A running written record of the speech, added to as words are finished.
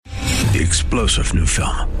The explosive new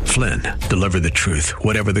film, Flynn, deliver the truth,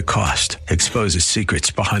 whatever the cost, exposes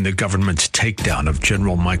secrets behind the government's takedown of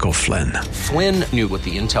General Michael Flynn. Flynn knew what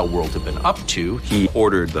the intel world had been up to. He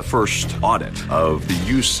ordered the first audit of the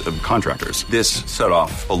use of contractors. This set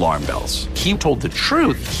off alarm bells. He told the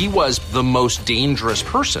truth. He was the most dangerous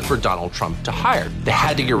person for Donald Trump to hire. They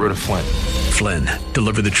had to get rid of Flynn. Flynn,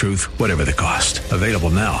 deliver the truth, whatever the cost. Available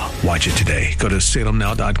now. Watch it today. Go to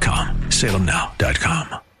salemnow.com.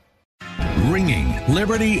 salemnow.com. Ringing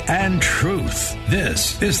liberty and truth.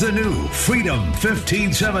 This is the new Freedom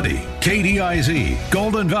 1570. KDIZ,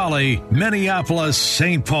 Golden Valley, Minneapolis,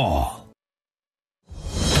 St. Paul.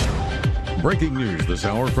 Breaking news this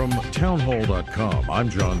hour from townhall.com. I'm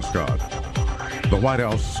John Scott. The White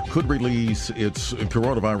House could release its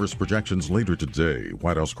coronavirus projections later today.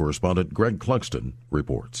 White House correspondent Greg Clugston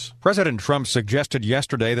reports. President Trump suggested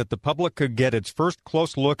yesterday that the public could get its first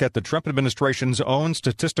close look at the Trump administration's own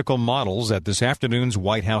statistical models at this afternoon's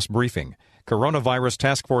White House briefing. Coronavirus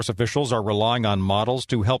task force officials are relying on models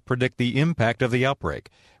to help predict the impact of the outbreak.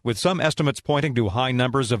 With some estimates pointing to high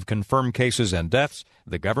numbers of confirmed cases and deaths,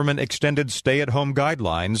 the government extended stay-at-home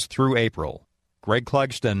guidelines through April. Greg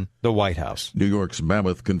Clugston, the White House. New York's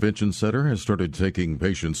Mammoth Convention Center has started taking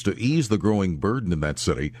patients to ease the growing burden in that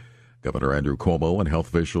city. Governor Andrew Cuomo and health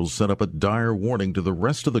officials sent up a dire warning to the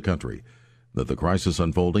rest of the country that the crisis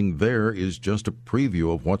unfolding there is just a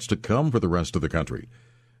preview of what's to come for the rest of the country.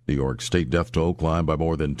 New York's state death toll climbed by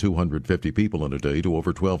more than 250 people in a day to over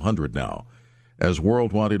 1,200 now. As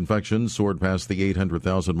worldwide infections soared past the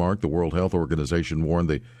 800,000 mark, the World Health Organization warned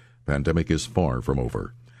the pandemic is far from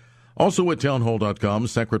over. Also at townhall.com,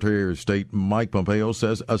 Secretary of State Mike Pompeo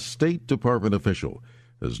says a State Department official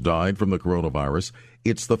has died from the coronavirus.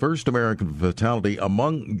 It's the first American fatality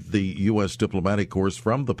among the U.S. diplomatic corps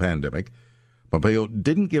from the pandemic. Pompeo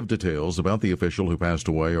didn't give details about the official who passed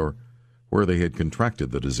away or where they had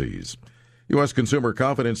contracted the disease. U.S. consumer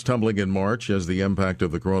confidence tumbling in March as the impact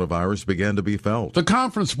of the coronavirus began to be felt. The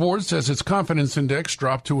Conference Board says its confidence index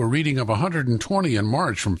dropped to a reading of 120 in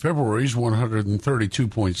March from February's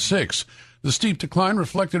 132.6. The steep decline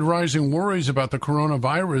reflected rising worries about the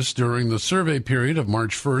coronavirus during the survey period of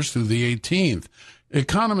March 1st through the 18th.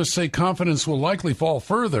 Economists say confidence will likely fall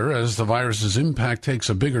further as the virus's impact takes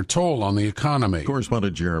a bigger toll on the economy.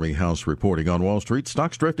 Correspondent Jeremy House reporting on Wall Street.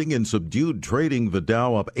 Stocks drifting in subdued trading. The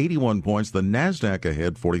Dow up 81 points. The NASDAQ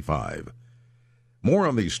ahead 45. More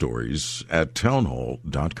on these stories at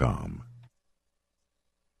townhall.com.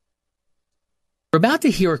 We're about to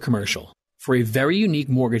hear a commercial for a very unique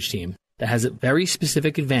mortgage team that has a very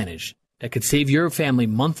specific advantage that could save your family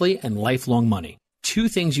monthly and lifelong money. Two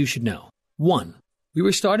things you should know. One, we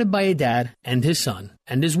were started by a dad and his son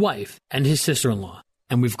and his wife and his sister-in-law,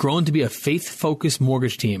 and we've grown to be a faith-focused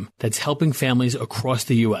mortgage team that's helping families across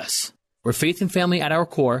the U.S. We're faith and family at our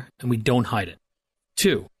core, and we don't hide it.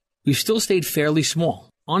 Two, we've still stayed fairly small,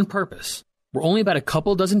 on purpose. We're only about a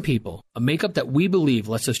couple dozen people, a makeup that we believe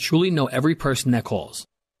lets us truly know every person that calls.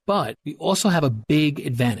 But we also have a big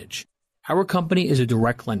advantage. Our company is a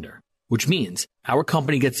direct lender, which means our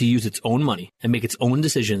company gets to use its own money and make its own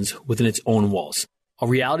decisions within its own walls. A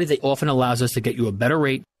reality that often allows us to get you a better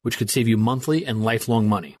rate, which could save you monthly and lifelong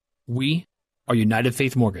money. We are United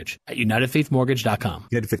Faith Mortgage at UnitedFaithMortgage.com.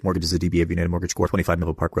 United Faith Mortgage is a DBA of United Mortgage Corp. 25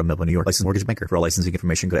 Melville Park Road, Melville, New York. Licensed mortgage banker. For all licensing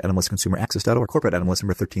information, go to NMLSConsumerAccess.org. Corporate NMLS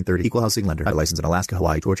number 1330. Equal housing lender. Licensed in Alaska,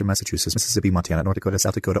 Hawaii, Georgia, Massachusetts, Mississippi, Montana, North Dakota,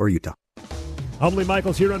 South Dakota, or Utah. Humbly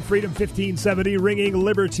Michaels here on Freedom 1570, ringing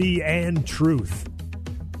liberty and truth.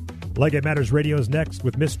 Like It Matters Radio is next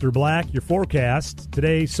with Mr. Black. Your forecast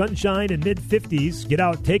today, sunshine and mid-50s. Get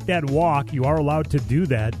out, take that walk. You are allowed to do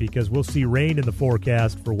that because we'll see rain in the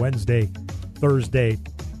forecast for Wednesday, Thursday,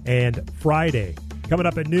 and Friday. Coming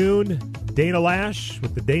up at noon, Dana Lash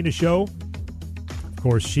with The Dana Show. Of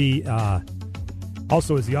course, she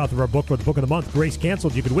also is the author of our book for the Book of the Month, Grace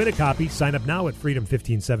Canceled. You can win a copy. Sign up now at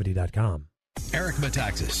freedom1570.com. Eric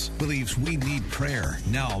Metaxas believes we need prayer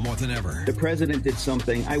now more than ever. The president did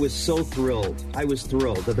something. I was so thrilled. I was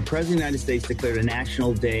thrilled that the president of the United States declared a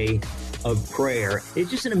national day of prayer. It's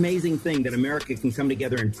just an amazing thing that America can come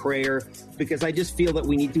together in prayer, because I just feel that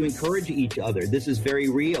we need to encourage each other. This is very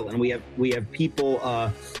real, and we have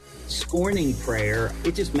people scorning prayer.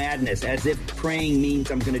 It's just madness, as if praying means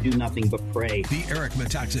I'm going to do nothing but pray. The Eric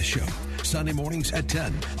Metaxas Show, Sunday mornings at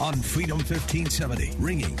 10 on Freedom 1570,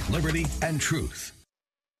 ringing liberty and truth.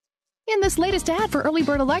 In this latest ad for Early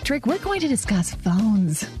Bird Electric, we're going to discuss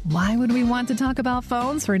phones. Why would we want to talk about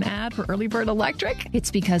phones for an ad for Early Bird Electric?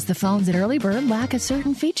 It's because the phones at Early Bird lack a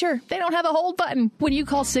certain feature. They don't have a hold button. When you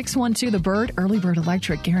call 612-THE-BIRD, Early Bird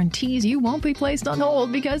Electric guarantees you won't be placed on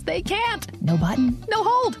hold because they can't. No button, no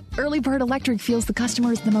hold. Early Bird Electric feels the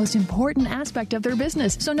customer is the most important aspect of their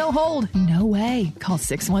business. So no hold, no way. Call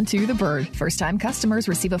 612-THE-BIRD. First-time customers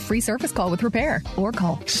receive a free service call with repair. Or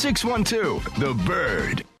call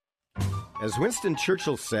 612-THE-BIRD. As Winston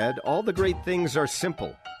Churchill said, all the great things are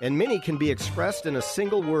simple, and many can be expressed in a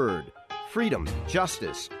single word. Freedom,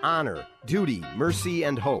 justice, honor, duty, mercy,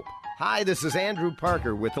 and hope. Hi, this is Andrew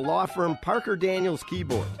Parker with the law firm Parker Daniels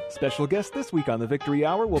Keyboard. Special guest this week on the Victory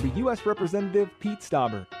Hour will be U.S. Representative Pete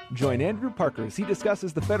Stauber. Join Andrew Parker as he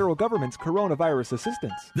discusses the federal government's coronavirus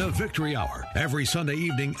assistance. The Victory Hour, every Sunday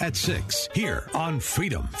evening at 6, here on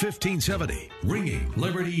Freedom 1570, ringing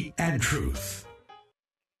liberty and truth.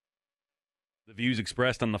 The views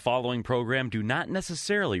expressed on the following program do not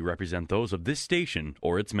necessarily represent those of this station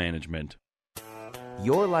or its management.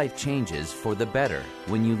 Your life changes for the better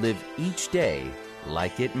when you live each day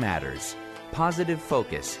like it matters. Positive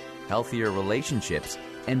focus, healthier relationships,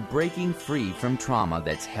 and breaking free from trauma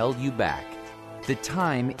that's held you back. The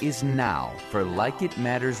time is now for Like It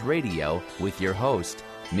Matters Radio with your host,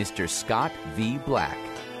 Mr. Scott V. Black.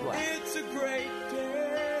 It's a great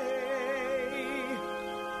day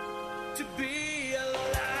to be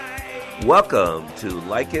alive. Welcome to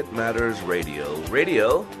Like It Matters Radio.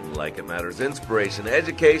 Radio, like it matters, inspiration,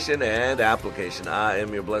 education, and application. I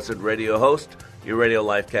am your blessed radio host, your radio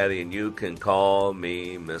life caddy, and you can call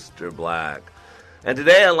me Mr. Black. And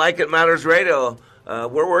today on Like It Matters Radio,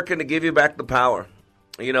 we're working to give you back the power.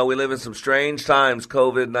 You know, we live in some strange times,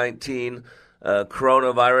 COVID-19,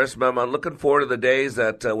 coronavirus. Remember, I'm looking forward to the days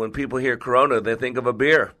that when people hear corona, they think of a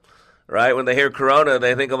beer. Right? When they hear corona,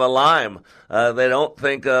 they think of a lime. They don't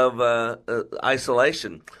think of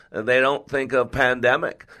isolation. They don't think of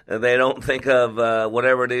pandemic. They don't think of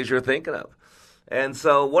whatever it is you're thinking of. And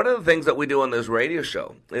so one of the things that we do on this radio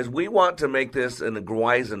show is we want to make this a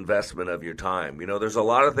wise investment of your time. You know, there's a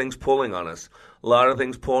lot of things pulling on us,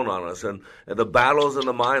 and the battle's in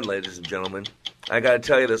the mind, ladies and gentlemen. I got to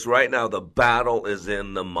tell you this right now, the battle is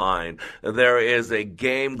in the mind. There is a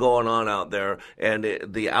game going on out there, and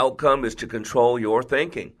the outcome is to control your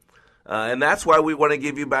thinking. And that's why we want to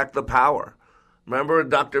give you back the power. Remember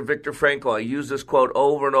Dr. Viktor Frankl? I use this quote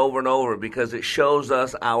over and over and over because it shows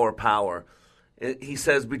us our power. He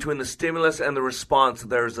says, between the stimulus and the response,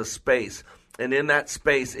 there's a space. And in that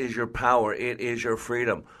space is your power. It is your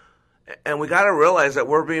freedom. And we got to realize that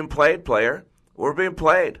we're being played, player. We're being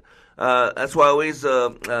played. That's why I always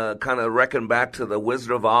kind of reckon back to the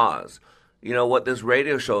Wizard of Oz. You know, what this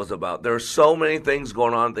radio show is about. There are so many things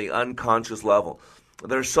going on at the unconscious level.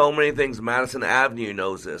 There's so many things. Madison Avenue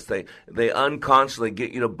knows this. They unconsciously get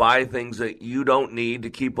you to buy things that you don't need to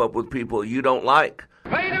keep up with people you don't like.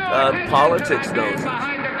 Politics knows it.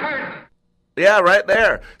 Yeah, right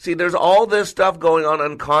there. See, there's all this stuff going on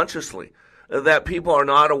unconsciously that people are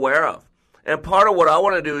not aware of. And part of what I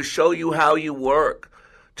want to do is show you how you work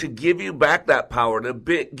to give you back that power, to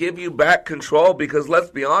give you back control, because let's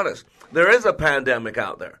be honest, there is a pandemic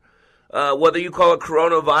out there. Whether you call it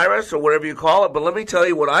coronavirus or whatever you call it, but let me tell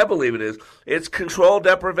you what I believe it is. It's control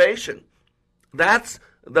deprivation. That's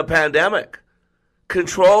the pandemic.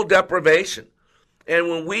 Control deprivation. And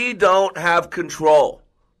when we don't have control,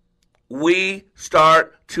 we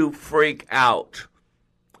start to freak out.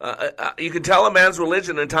 You can tell a man's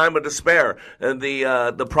religion in time of despair, and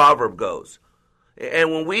the proverb goes.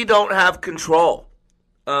 And when we don't have control,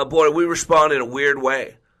 we respond in a weird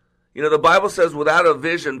way. You know, the Bible says without a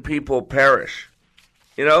vision, people perish.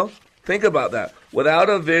 You know, think about that. Without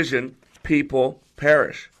a vision, people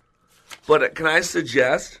perish. But can I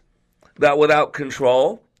suggest that without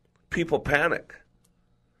control, people panic?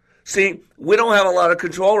 See, we don't have a lot of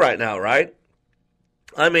control right now, right?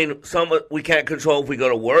 I mean, we can't control if we go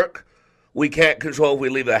to work. We can't control if we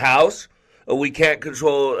leave the house. We can't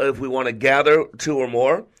control if we want to gather two or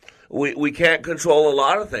more. We can't control a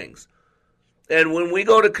lot of things. And when we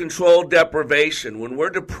go to control deprivation, when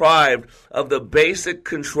we're deprived of the basic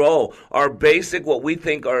control, our basic, what we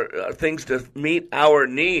think are things to meet our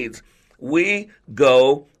needs, we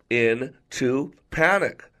go into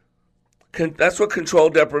panic. That's what control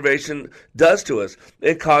deprivation does to us.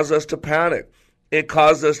 It causes us to panic. It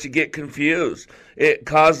causes us to get confused. It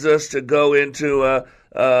causes us to go into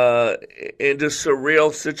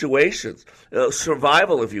surreal situations,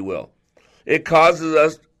 survival, if you will. It causes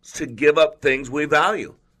us to give up things we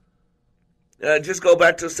value. Just go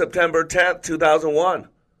back to September 10th, 2001.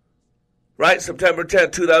 Right? September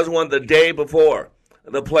 10th, 2001, the day before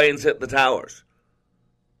the planes hit the towers.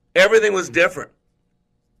 Everything was different.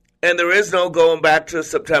 And there is no going back to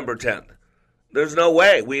September 10th. There's no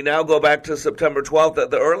way. We now go back to September 12th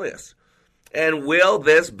at the earliest. And will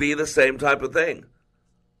this be the same type of thing?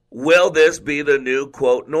 Will this be the new,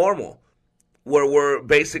 quote, normal, where we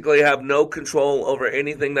basically have no control over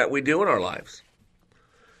anything that we do in our lives?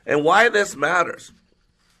 And why this matters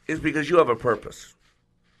is because you have a purpose.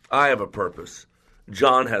 I have a purpose.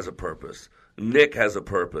 John has a purpose. Nick has a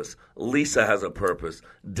purpose. Lisa has a purpose.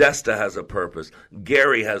 Desta has a purpose.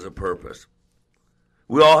 Gary has a purpose.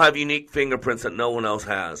 We all have unique fingerprints that no one else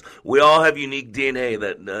has. We all have unique DNA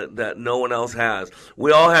that no one else has.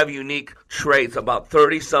 We all have unique traits, about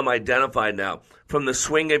 30 some identified now, from the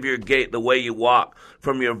swing of your gait, the way you walk,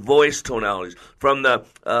 from your voice tonalities, from the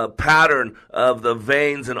pattern of the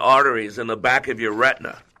veins and arteries in the back of your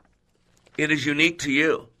retina. It is unique to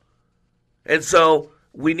you. And so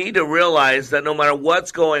we need to realize that no matter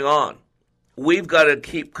what's going on, we've got to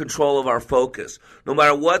keep control of our focus. No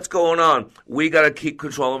matter what's going on, we got to keep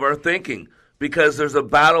control of our thinking because there's a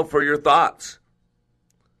battle for your thoughts.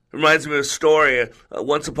 It reminds me of a story.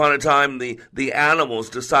 Once upon a time, the animals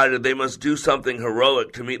decided they must do something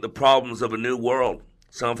heroic to meet the problems of a new world.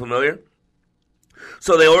 Sound familiar?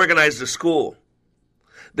 So they organized a school.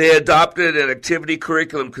 They adopted an activity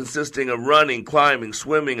curriculum consisting of running, climbing,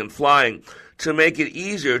 swimming, and flying. To make it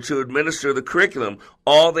easier to administer the curriculum,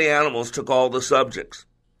 all the animals took all the subjects.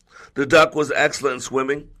 The duck was excellent in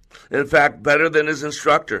swimming, in fact, better than his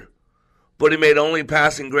instructor, but he made only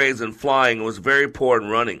passing grades in flying and was very poor in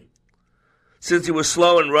running. Since he was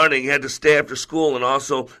slow in running, he had to stay after school and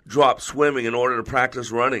also drop swimming in order to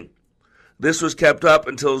practice running. This was kept up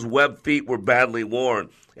until his webbed feet were badly worn,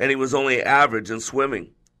 and he was only average in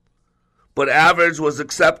swimming. But average was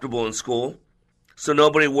acceptable in school, so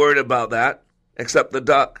nobody worried about that, except the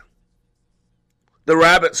duck. The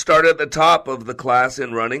rabbit started at the top of the class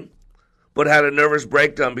in running, but had a nervous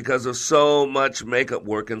breakdown because of so much makeup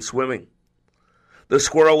work in swimming. The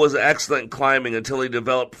squirrel was excellent in climbing until he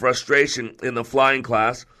developed frustration in the flying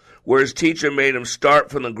class, where his teacher made him start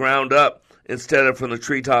from the ground up instead of from the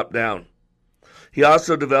treetop down. He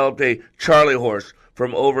also developed a Charlie horse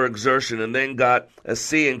from overexertion and then got a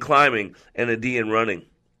C in climbing and a D in running.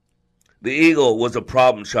 The eagle was a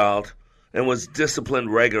problem child and was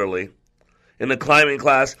disciplined regularly. In the climbing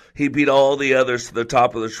class, he beat all the others to the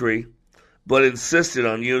top of the tree, but insisted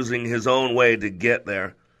on using his own way to get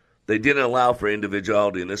there. They didn't allow for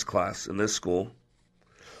individuality in this class, in this school.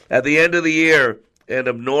 At the end of the year, an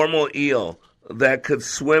abnormal eel that could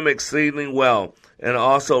swim exceedingly well and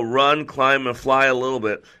also run, climb, and fly a little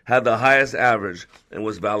bit had the highest average and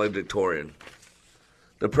was valedictorian.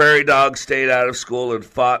 The prairie dog stayed out of school and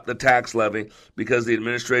fought the tax levy because the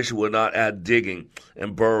administration would not add digging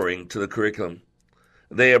and burrowing to the curriculum.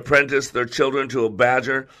 They apprenticed their children to a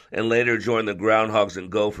badger and later joined the groundhogs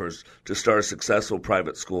and gophers to start a successful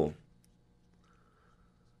private school.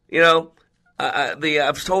 You know,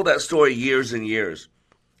 I've told that story years and years.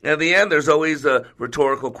 At the end, there's always a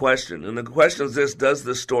rhetorical question, and the question is this: does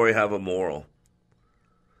this story have a moral?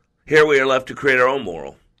 Here we are left to create our own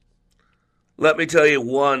moral. Let me tell you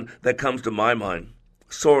one that comes to my mind.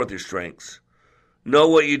 Soar with your strengths. Know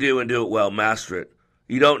what you do and do it well. Master it.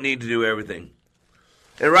 You don't need to do everything.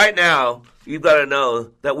 And right now, you've got to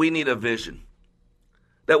know that we need a vision.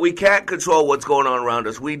 That we can't control what's going on around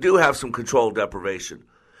us. We do have some control deprivation.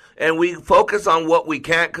 And we focus on what we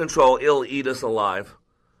can't control, it'll eat us alive.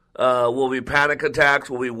 Will be panic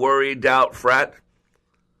attacks? Will we worry, doubt, fret?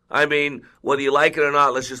 I mean, whether you like it or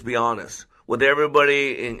not, let's just be honest. With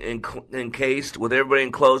everybody encased, with everybody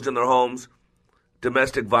enclosed in their homes,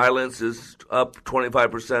 domestic violence is up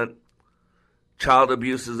 25%. Child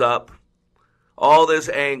abuse is up. All this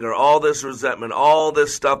anger, all this resentment, all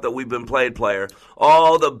this stuff that we've been played, player,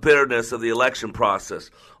 all the bitterness of the election process,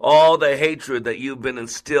 all the hatred that you've been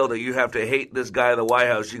instilled that you have to hate this guy at the White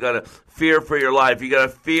House. You got to fear for your life. You got to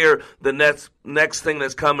fear the next thing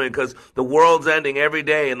that's coming because the world's ending every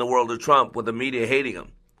day in the world of Trump with the media hating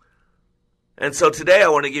him. And so today I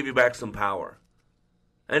want to give you back some power.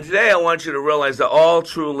 And today I want you to realize that all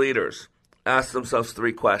true leaders ask themselves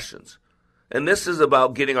 3 questions. And this is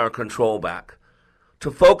about getting our control back. To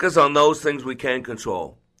focus on those things we can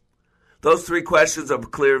control. Those 3 questions of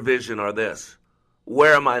clear vision are this: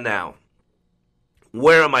 where am I now?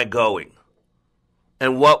 Where am I going?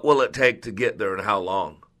 And what will it take to get there and how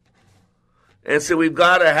long? And so we've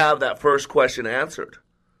got to have that first question answered.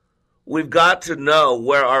 We've got to know,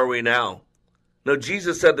 where are we now? Now,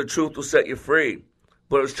 Jesus said the truth will set you free.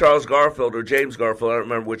 But it was Charles Garfield or James Garfield, I don't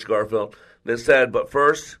remember which Garfield, that said, but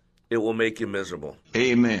first, it will make you miserable.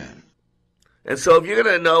 Amen. And so if you're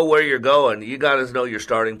going to know where you're going, you got to know your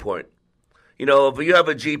starting point. You know, if you have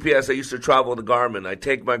a GPS, I used to travel with a Garmin. I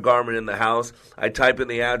take my Garmin in the house, I type in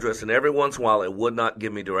the address, and every once in a while it would not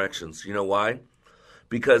give me directions. You know why?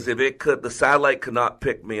 Because if the satellite could not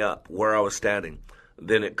pick me up where I was standing,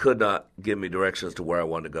 then it could not give me directions to where I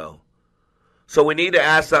want to go. So we need to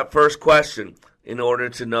ask that first question in order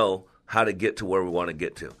to know how to get to where we want to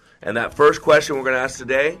get to. And that first question we're going to ask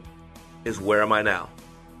today is, where am I now?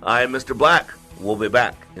 I am Mr. Black. We'll be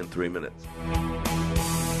back in 3 minutes.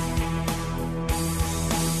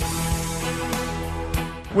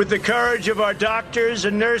 With the courage of our doctors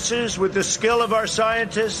and nurses, with the skill of our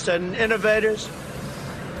scientists and innovators,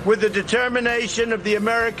 with the determination of the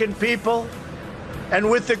American people, and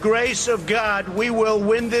with the grace of God, we will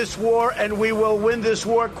win this war, and we will win this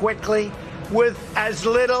war quickly, with as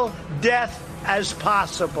little death as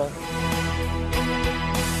possible.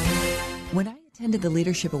 When I attended the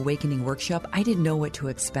Leadership Awakening workshop, I didn't know what to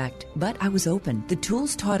expect, but I was open. The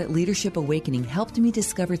tools taught at Leadership Awakening helped me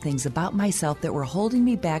discover things about myself that were holding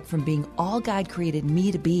me back from being all God created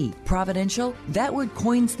me to be. Providential? That word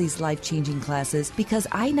coins these life-changing classes because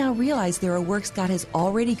I now realize there are works God has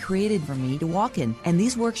already created for me to walk in, and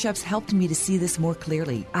these workshops helped me to see this more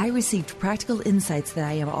clearly. I received practical insights that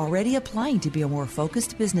I am already applying to be a more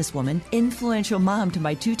focused businesswoman, influential mom to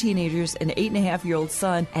my 2 teenagers, an 8.5-year-old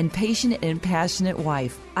son, and patient and passionate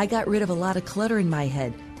wife. I got rid of a lot of clutter in my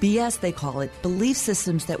head. BS, they call it, belief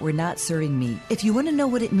systems that were not serving me. If you want to know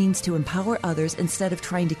what it means to empower others instead of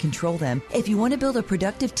trying to control them, if you want to build a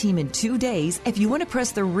productive team in 2 days, if you want to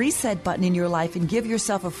press the reset button in your life and give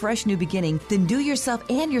yourself a fresh new beginning, then do yourself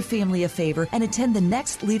and your family a favor and attend the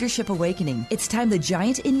next Leadership Awakening. It's time the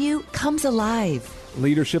giant in you comes alive.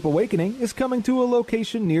 Leadership Awakening is coming to a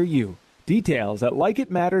location near you. Details at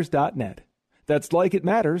likeitmatters.net. That's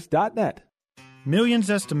likeitmatters.net. Millions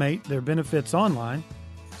estimate their benefits online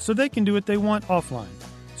so they can do what they want offline.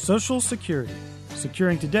 Social Security,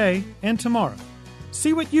 securing today and tomorrow.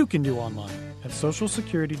 See what you can do online at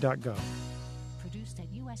socialsecurity.gov. Produced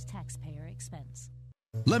at U.S. taxpayer expense.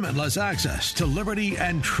 Limitless access to liberty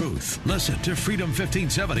and truth. Listen to Freedom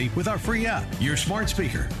 1570 with our free app, your smart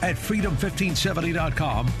speaker, at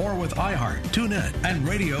freedom1570.com or with iHeart, TuneIn, and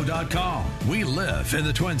radio.com. We live in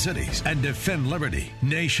the Twin Cities and defend liberty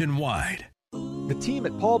nationwide. The team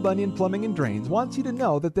at Paul Bunyan Plumbing and Drains wants you to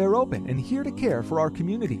know that they're open and here to care for our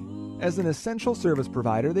community. As an essential service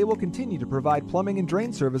provider, they will continue to provide plumbing and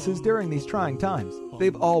drain services during these trying times.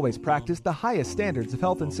 They've always practiced the highest standards of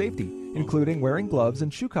health and safety, including wearing gloves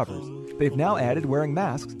and shoe covers. They've now added wearing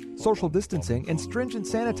masks, social distancing, and stringent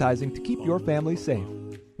sanitizing to keep your family safe.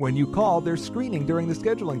 When you call, there's screening during the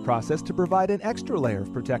scheduling process to provide an extra layer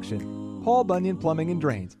of protection. Paul Bunyan Plumbing and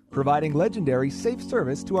Drains, providing legendary safe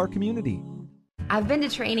service to our community. I've been to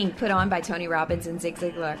training put on by Tony Robbins and Zig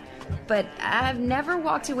Ziglar, but I've never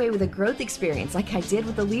walked away with a growth experience like I did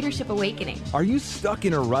with the Leadership Awakening. Are you stuck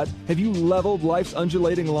in a rut? Have you leveled life's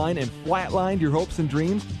undulating line and flatlined your hopes and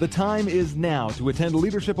dreams? The time is now to attend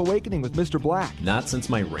Leadership Awakening with Mr. Black. Not since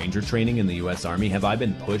my Ranger training in the U.S. Army have I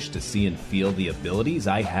been pushed to see and feel the abilities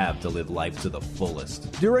I have to live life to the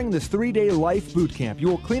fullest. During this 3-day life boot camp, you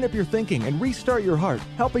will clean up your thinking and restart your heart,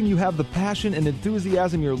 helping you have the passion and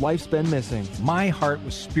enthusiasm your life's been missing. My heart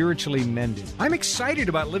was spiritually mended. I'm excited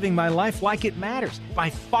about living my life like it matters. By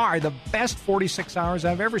far the best 46 hours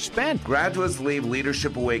I've ever spent. Graduates leave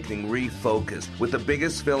Leadership Awakening refocused with the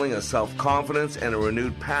biggest feeling of self-confidence and a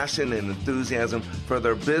renewed passion and enthusiasm for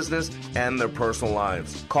their business and their personal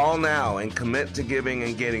lives. Call now and commit to giving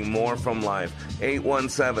and getting more from life.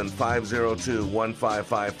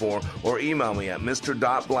 817-502-1554 or email me at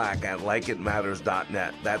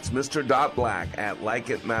mr.black@likeitmatters.net. That's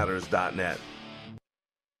mr.black@likeitmatters.net.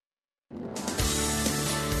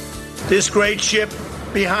 This great ship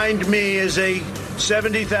behind me is a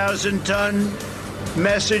 70,000-ton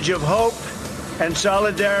message of hope and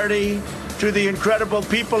solidarity to the incredible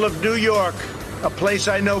people of New York, a place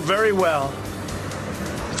I know very well,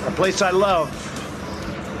 a place I love.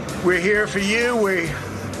 We're here for you, we're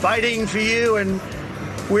fighting for you, and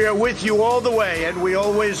we are with you all the way, and we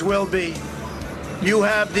always will be. You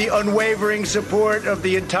have the unwavering support of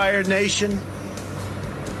the entire nation,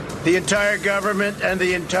 the entire government, and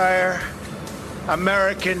the entire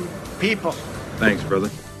American people. Thanks,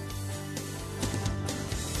 brother.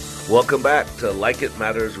 Welcome back to Like It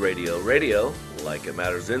Matters Radio. Radio, like it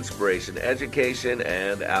matters, inspiration, education,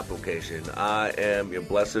 and application. I am your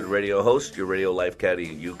blessed radio host, your radio life caddy,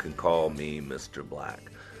 and you can call me Mr.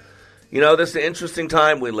 Black. You know, this is an interesting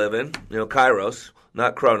time we live in. You know, Kairos,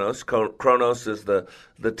 not Chronos. Chronos is the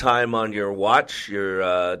time on your watch,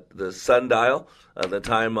 the sundial. The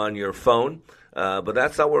time on your phone, but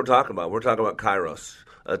that's not what we're talking about. We're talking about Kairos,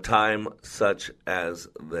 a time such as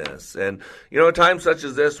this. And, you know, a time such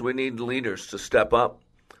as this, we need leaders to step up.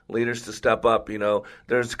 leaders to step up.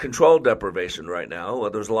 There's control deprivation right now.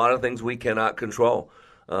 There's a lot of things we cannot control.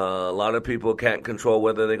 A lot of people can't control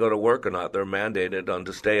whether they go to work or not. They're mandated on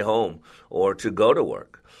to stay home or to go to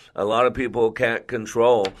work. A lot of people can't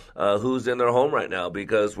control who's in their home right now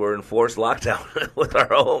because we're in forced lockdown with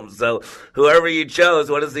our homes. So whoever you chose,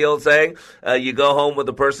 what is the old saying? You go home with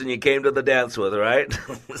the person you came to the dance with, right?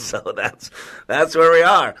 So that's where we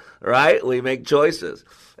are, right? We make choices.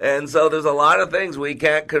 And so there's a lot of things we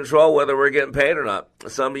can't control whether we're getting paid or not.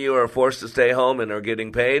 Some of you are forced to stay home and are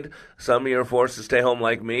getting paid. Some of you are forced to stay home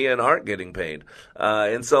like me and aren't getting paid.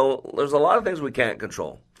 And so there's a lot of things we can't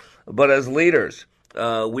control. But as leaders,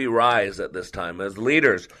 we rise at this time. As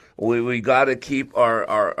leaders, we got to keep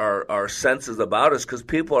our senses about us because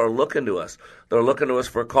people are looking to us. They're looking to us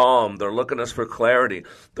for calm. They're looking to us for clarity.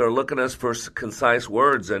 They're looking to us for concise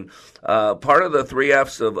words. And part of the 3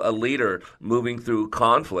 F's of a leader moving through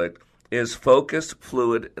conflict is focused,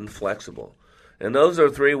 fluid, and flexible. And those are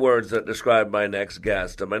 3 words that describe my next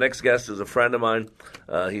guest. My next guest is a friend of mine.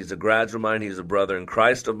 He's a graduate of mine. He's a brother in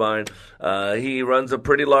Christ of mine. He runs a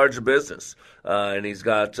pretty large business, and he's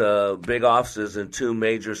got big offices in 2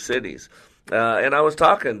 major cities. And I was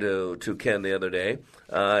talking to Ken the other day,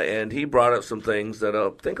 and he brought up some things that I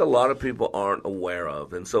think a lot of people aren't aware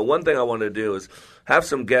of. And so one thing I want to do is have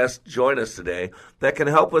some guests join us today that can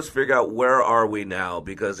help us figure out where are we now,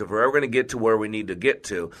 because if we're ever going to get to where we need to get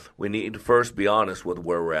to, we need to first be honest with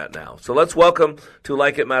where we're at now. So let's welcome to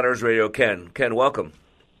Like It Matters Radio, Ken. Ken, welcome.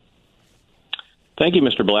 Thank you,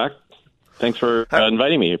 Mr. Black. Thanks for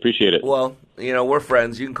inviting me. Appreciate it. Well, we're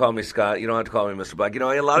friends. You can call me Scott. You don't have to call me Mr. Black.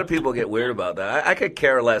 A lot of people get weird about that. I could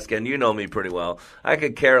care less, Ken. You know me pretty well. I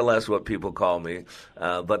could care less what people call me.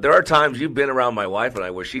 But there are times you've been around my wife and I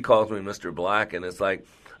where she calls me Mr. Black, and it's like,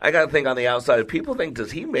 I got to think on the outside. People think,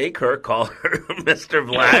 does he make her call her Mr.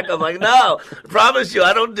 Black? I'm like, no, I promise you,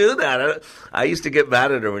 I don't do that. I used to get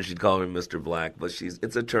mad at her when she'd call me Mr. Black, but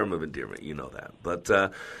it's a term of endearment. You know that.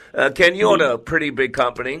 But Ken, you own a pretty big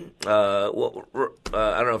company. I don't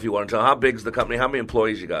know if you want to tell. How big is the company? How many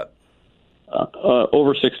employees you got?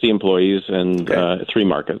 Over 60 employees and 3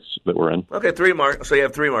 markets that we're in. Okay, 3 markets. So you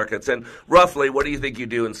have 3 markets. And roughly, what do you think you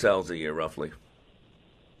do in sales a year, roughly?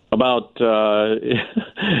 About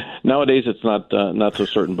nowadays, it's not so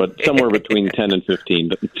certain, but somewhere between 10 and 15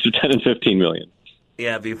 million.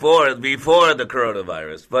 Yeah, before the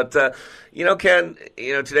coronavirus. But Ken,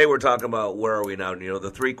 today we're talking about where are we now?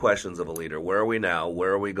 The 3 questions of a leader: where are we now?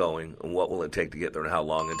 Where are we going? And what will it take to get there? And how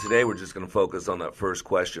long? And today we're just going to focus on that first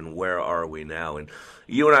question: where are we now? And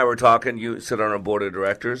you and I were talking. You sit on our board of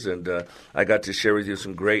directors, and I got to share with you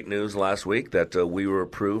some great news last week that we were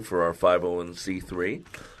approved for our 501c3.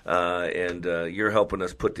 And you're helping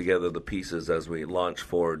us put together the pieces as we launch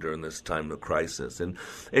forward during this time of crisis. And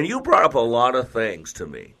you brought up a lot of things to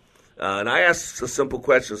me. And I asked a simple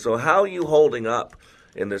question. So how are you holding up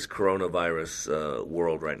in this coronavirus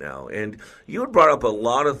world right now? And you had brought up a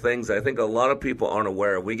lot of things I think a lot of people aren't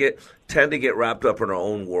aware of. We tend to get wrapped up in our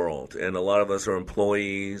own world. And a lot of us are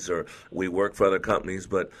employees or we work for other companies.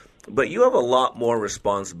 But you have a lot more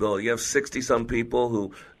responsibility. You have 60-some people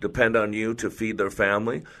who depend on you to feed their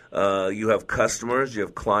family. You have customers. You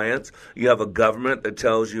have clients. You have a government that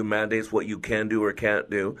tells you, mandates what you can do or can't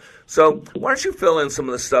do. So why don't you fill in some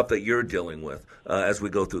of the stuff that you're dealing with as we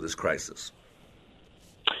go through this crisis?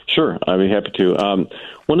 Sure, I'd be happy to.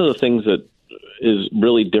 One of the things that is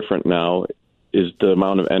really different now is the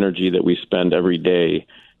amount of energy that we spend every day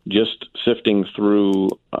just sifting through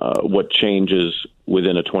what changes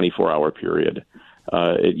within a 24-hour period.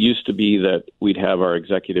 It used to be that we'd have our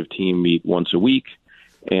executive team meet once a week,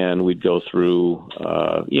 and we'd go through,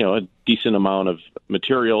 a decent amount of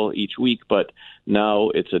material each week, but now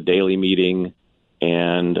it's a daily meeting,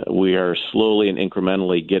 and we are slowly and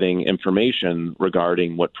incrementally getting information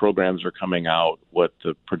regarding what programs are coming out, what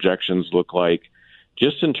the projections look like,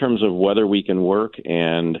 just in terms of whether we can work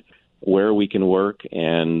and where we can work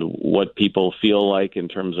and what people feel like in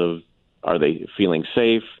terms of are they feeling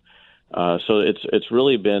safe. So it's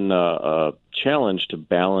really been a challenge to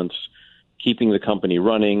balance keeping the company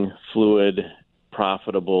running, fluid,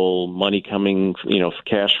 profitable, money coming,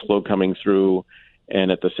 cash flow coming through,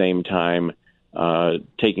 and at the same time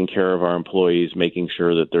taking care of our employees, making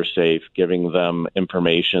sure that they're safe, giving them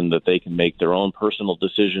information that they can make their own personal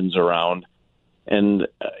decisions around, and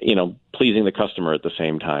pleasing the customer at the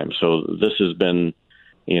same time. So this has been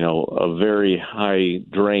a very high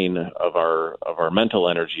drain of our mental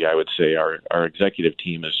energy. I would say our executive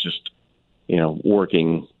team is just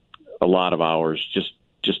working a lot of hours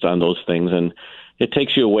just on those things, and it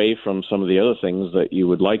takes you away from some of the other things that you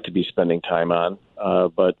would like to be spending time on.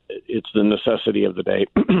 but it's the necessity of the day.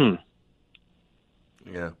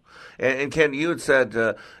 Yeah. And Ken, you had said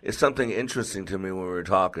it's something interesting to me when we were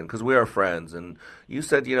talking, because we are friends, and you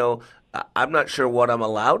said, I'm not sure what I'm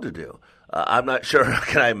allowed to do. I'm not sure.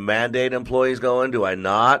 Can I mandate employees go in? Do I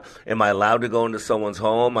not? Am I allowed to go into someone's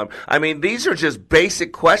home? I mean, these are just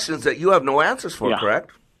basic questions that you have no answers for,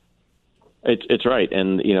 correct? It's right.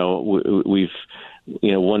 And, we've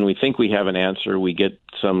when we think we have an answer, we get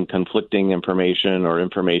some conflicting information or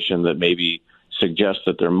information that maybe suggests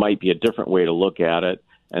that there might be a different way to look at it.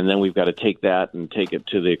 And then we've got to take that and take it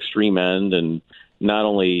to the extreme end and not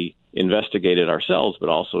only investigate it ourselves, but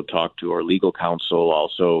also talk to our legal counsel,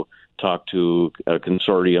 also talk to a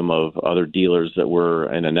consortium of other dealers that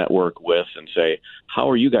we're in a network with and say, how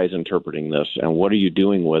are you guys interpreting this and what are you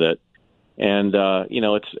doing with it? And,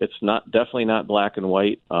 it's definitely not black and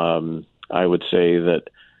white. I would say that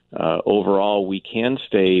overall we can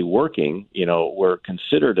stay working. We're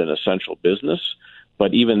considered an essential business,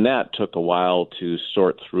 but even that took a while to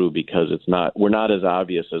sort through because we're not as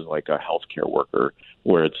obvious as like a healthcare worker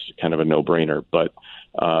where it's kind of a no-brainer. But,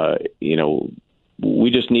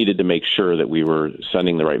 we just needed to make sure that we were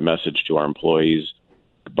sending the right message to our employees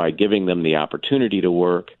by giving them the opportunity to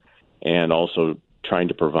work and also trying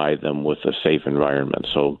to provide them with a safe environment.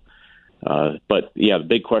 So, but yeah, the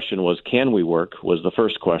big question was, can we work was the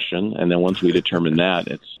first question. And then once we determined that,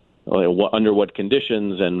 it's under what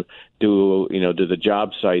conditions and do the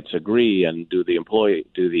job sites agree and do the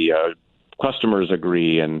customers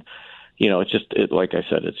agree? And, like I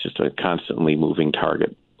said, it's just a constantly moving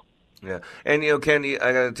target. Yeah. And, Ken,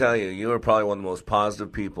 I got to tell you, you are probably one of the most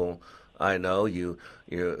positive people I know. You're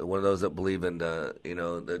one of those that believe in,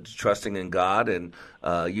 the trusting in God. And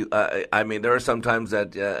I mean, there are some times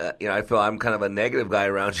that, I feel I'm kind of a negative guy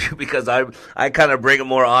around you because I kind of bring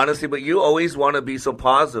more honesty, but you always want to be so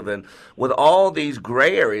positive. And with all these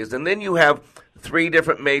gray areas, and then you have 3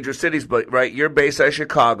 different major cities, but right, you're based out of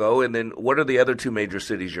Chicago. And then what are the other 2 major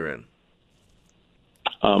cities you're in?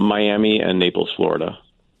 Miami and Naples, Florida.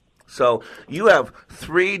 So you have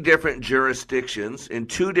 3 different jurisdictions in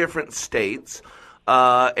 2 different states,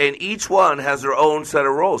 and each one has their own set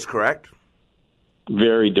of rules, correct?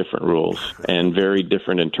 Very different rules and very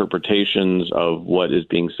different interpretations of what is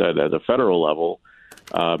being said at the federal level,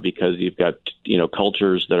 because you've got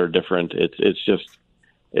cultures that are different. It's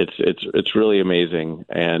really amazing,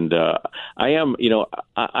 and I've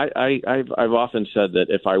often said that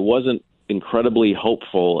if I wasn't incredibly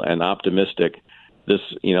hopeful and optimistic, this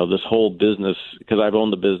whole business, because I've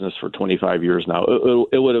owned the business for 25 years now,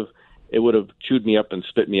 it would have chewed me up and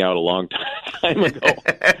spit me out a long time ago.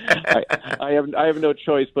 I have no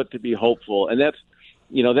choice but to be hopeful, and that's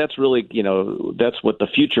really that's what the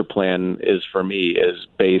future plan is for me, is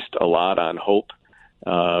based a lot on hope,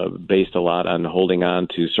 based a lot on holding on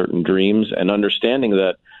to certain dreams and understanding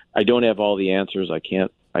that I don't have all the answers. I can't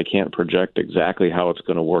project exactly how it's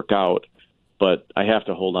going to work out. But I have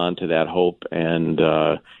to hold on to that hope and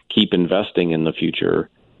keep investing in the future.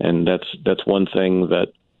 And that's one thing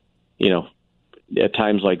that, at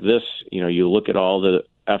times like this, you look at all the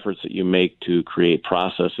efforts that you make to create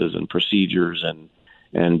processes and procedures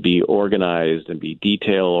and be organized and be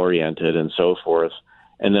detail oriented and so forth.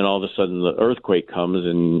 And then all of a sudden the earthquake comes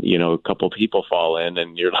and, a couple of people fall in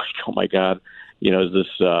and you're like, oh my God, is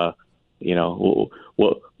this,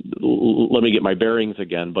 well, let me get my bearings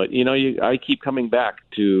again. But, I keep coming back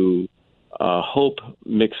to hope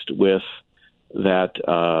mixed with that,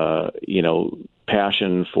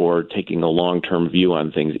 passion for taking a long-term view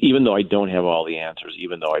on things, even though I don't have all the answers,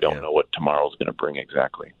 even though I don't know what tomorrow's going to bring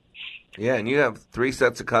exactly. Yeah, and you have 3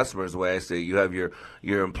 sets of customers, the way I say. You have your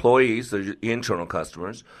employees, so your internal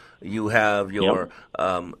customers. You have your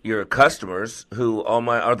customers who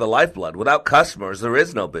are the lifeblood. Without customers, there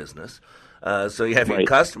is no business. So you have your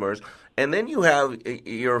customers, and then you have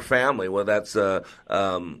your family. Well, that's the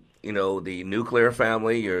nuclear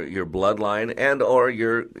family, your bloodline, and or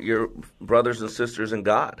your brothers and sisters in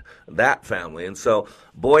God, that family. And so,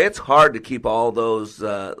 boy, it's hard to keep all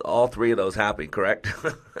 3 of those happy. Correct?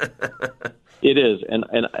 It is, and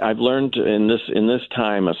I've learned in this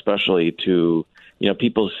time, especially to.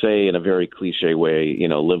 People say in a very cliche way,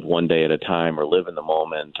 live one day at a time or live in the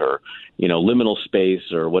moment or, liminal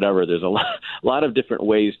space or whatever. There's a lot of different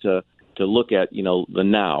ways to look at, the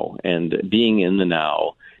now and being in the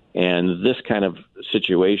now. And this kind of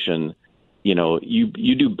situation,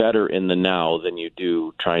 you do better in the now than you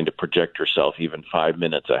do trying to project yourself even 5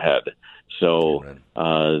 minutes ahead. So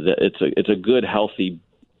it's a good, healthy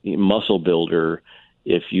muscle builder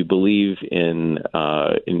if you believe in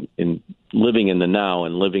living in the now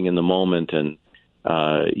and living in the moment and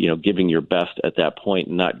giving your best at that point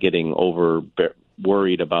and not getting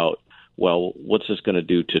worried about, well, what's this going to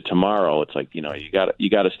do to tomorrow? It's like, you got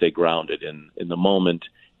to stay grounded in the moment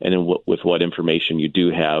and with what information you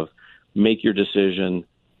do have. Make your decision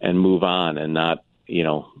and move on, and not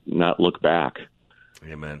look back.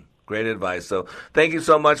 Amen. Great advice. So thank you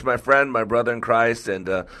so much, my friend, my brother in Christ, and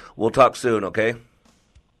we'll talk soon, okay?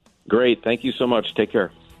 Great. Thank you so much. Take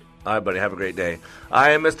care. All right, buddy. Have a great day.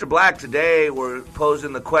 I am Mr. Black. Today we're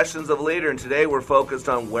posing the questions of a leader, and today we're focused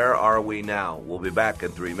on where are we now. We'll be back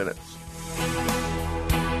in 3 minutes.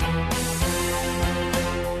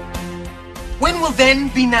 When will then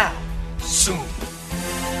be now? Soon.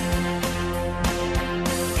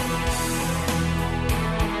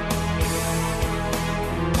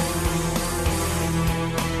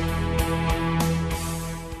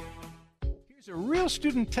 A real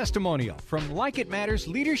student testimonial from Like It Matters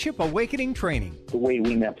Leadership Awakening Training. The way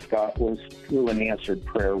we met Scott was through an answered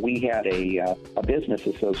prayer. We had a business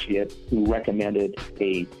associate who recommended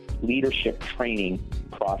a leadership training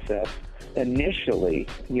process. Initially,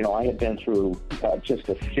 I had been through just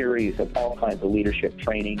a series of all kinds of leadership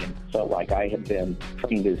training and felt like I had been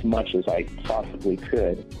trained as much as I possibly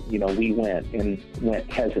could. We went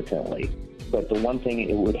hesitantly. But the one thing,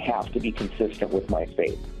 it would have to be consistent with my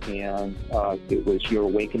faith. And it was your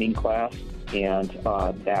awakening class. And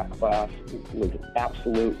that class was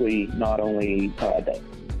absolutely not only the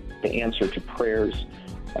answer to prayers,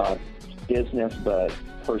 business, but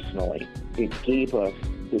personally. It gave us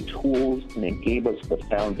the tools and it gave us the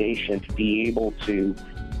foundation to be able to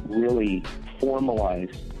really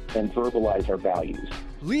formalize and verbalize our values.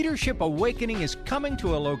 Leadership Awakening is coming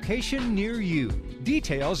to a location near you.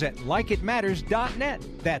 Details at likeitmatters.net.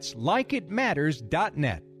 That's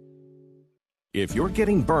likeitmatters.net. If you're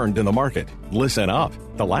getting burned in the market, listen up.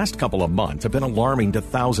 The last couple of months have been alarming to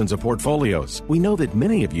thousands of portfolios. We know that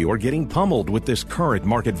many of you are getting pummeled with this current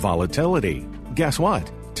market volatility. Guess what?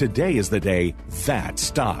 Today is the day that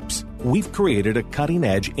stops. We've created a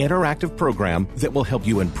cutting-edge interactive program that will help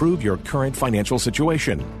you improve your current financial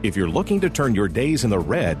situation. If you're looking to turn your days in the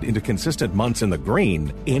red into consistent months in the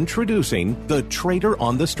green, introducing the Trader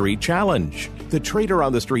on the Street Challenge. The Trader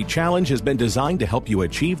on the Street Challenge has been designed to help you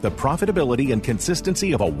achieve the profitability and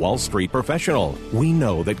consistency of a Wall Street professional. We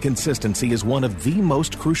know that consistency is one of the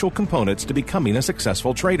most crucial components to becoming a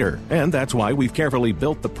successful trader, and that's why we've carefully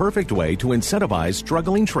built the perfect way to incentivize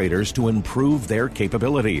struggling traders to improve their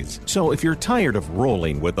capabilities. So if you're tired of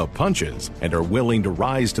rolling with the punches and are willing to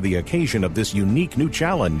rise to the occasion of this unique new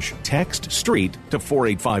challenge, text STREET to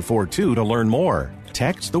 48542 to learn more.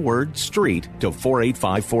 Text the word STREET to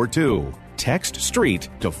 48542. Text STREET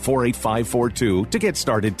to 48542 to get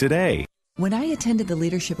started today. When I attended the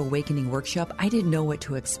Leadership Awakening workshop, I didn't know what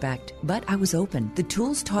to expect, but I was open. The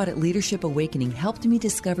tools taught at Leadership Awakening helped me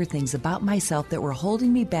discover things about myself that were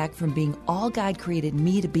holding me back from being all God created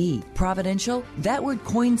me to be. Providential? That word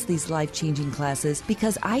coins these life-changing classes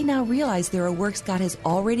because I now realize there are works God has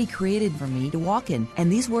already created for me to walk in, and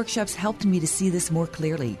these workshops helped me to see this more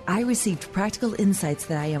clearly. I received practical insights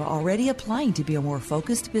that I am already applying to be a more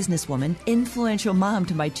focused businesswoman, influential mom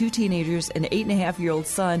to my 2 teenagers, an 8.5-year-old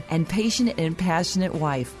son, and patient and passionate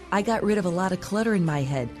wife. I got rid of a lot of clutter in my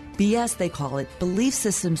head. BS, they call it, belief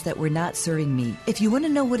systems that were not serving me. If you want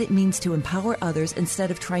to know what it means to empower others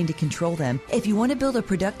instead of trying to control them, if you want to build a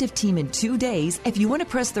productive team in 2 days, if you want to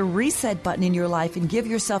press the reset button in your life and give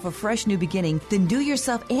yourself a fresh new beginning, then do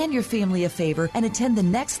yourself and your family a favor and attend the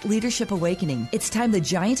next Leadership Awakening. It's time the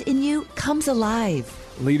giant in you comes alive.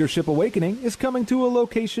 Leadership Awakening is coming to a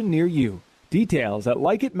location near you. Details at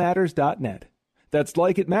likeitmatters.net. That's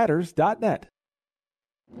likeitmatters.net.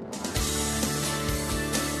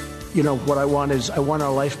 What I want is I want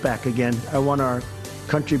our life back again. I want our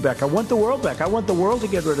country back. I want the world back. I want the world to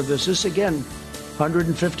get rid of this. This, again,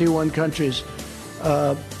 151 countries.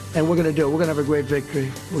 And we're going to do it. We're going to have a great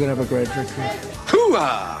victory. We're going to have a great victory.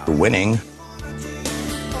 Hoo-ah! Winning.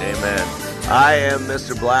 Amen. I am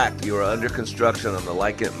Mr. Black. You are under construction on the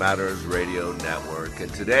Like It Matters Radio Network.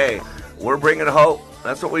 And today, we're bringing hope.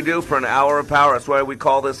 That's what we do for an hour of power. That's why we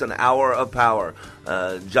call this an hour of power.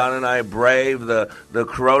 John and I brave the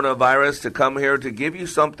coronavirus to come here to give you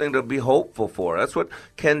something to be hopeful for. That's what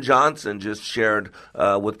Ken Johnson just shared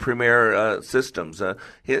with Premier Systems.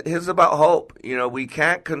 His about hope. We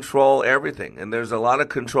can't control everything, and there's a lot of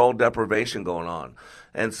control deprivation going on.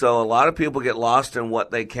 And so a lot of people get lost in what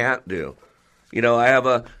they can't do. I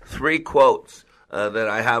have 3 quotes that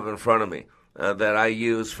I have in front of me. That I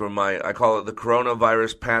use for I call it the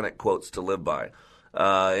coronavirus panic quotes to live by.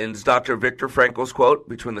 It's Dr. Viktor Frankl's quote,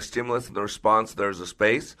 between the stimulus and the response, there's a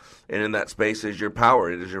space, and in that space is your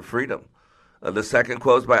power, it is your freedom. The second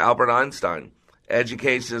quote is by Albert Einstein.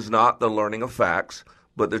 Education is not the learning of facts,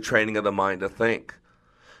 but the training of the mind to think.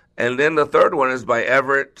 And then the third one is by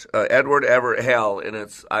Edward Everett Hale,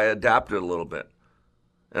 and I adapted a little bit.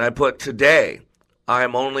 And I put, today, I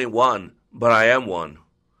am only one, but I am one.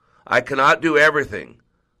 I cannot do everything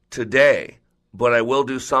today, but I will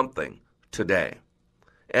do something today.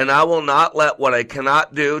 And I will not let what I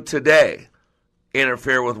cannot do today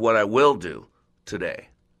interfere with what I will do today.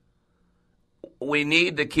 We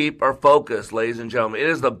need to keep our focus, ladies and gentlemen. It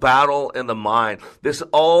is the battle in the mind. This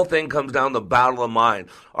whole thing comes down to the battle of the mind.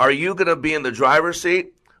 Are you going to be in the driver's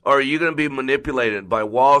seat, or are you going to be manipulated by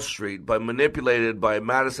Wall Street, manipulated by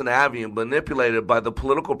Madison Avenue, manipulated by the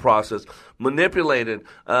political process, manipulated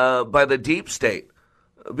by the deep state?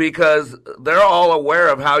 Because they're all aware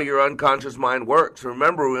of how your unconscious mind works.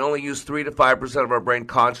 Remember, we only use 3 to 5% of our brain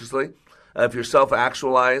consciously. If you're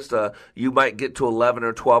self-actualized, you might get to 11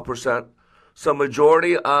 or 12%. So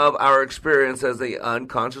majority of our experience is the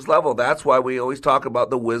unconscious level. That's why we always talk about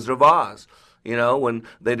the Wizard of Oz. You know, when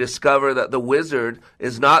they discover that the wizard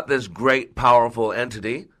is not this great, powerful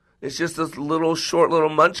entity. It's just this short little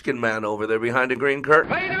munchkin man over there behind a green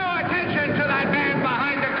curtain. Pay no attention to that man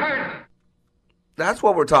behind the curtain. That's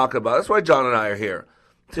what we're talking about. That's why John and I are here,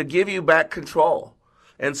 to give you back control.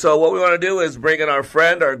 And so what we want to do is bring in our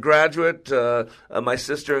friend, our graduate, my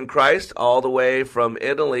sister in Christ, all the way from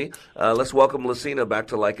Italy. Let's welcome Lucina back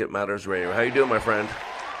to Like It Matters Radio. How you doing, my friend?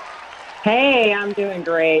 Hey, I'm doing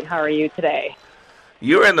great. How are you today?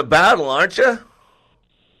 You're in the battle, aren't you?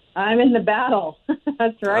 I'm in the battle.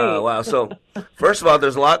 That's right. Oh, wow. So, first of all,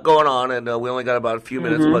 there's a lot going on, and we only got about a few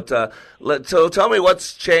minutes. But so tell me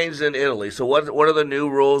what's changed in Italy. So what are the new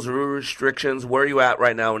rules, restrictions? Where are you at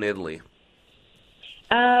right now in Italy?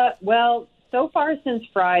 Well, so far since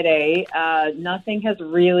Friday, nothing has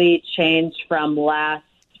really changed from the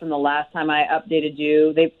last time I updated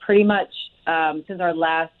you. They pretty much, since that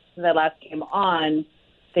last came on,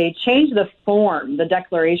 they changed the form, the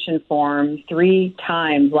declaration form, 3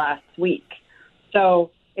 times last week.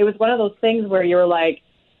 So it was one of those things where you were like,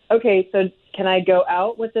 okay, so can I go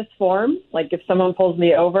out with this form? Like if someone pulls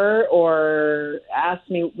me over or asks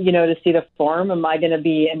me, to see the form, am I going to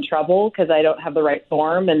be in trouble because I don't have the right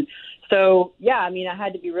form? And so, yeah, I mean, I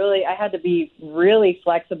had to be really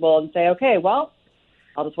flexible and say, okay, well,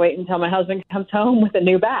 I'll just wait until my husband comes home with a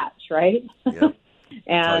new batch, right? Yeah.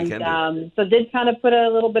 And so did kind of put a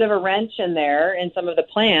little bit of a wrench in there in some of the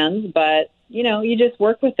plans, but, you just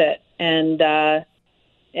work with it. And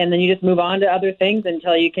then you just move on to other things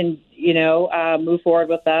until you can, move forward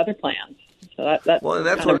with the other plans. So that's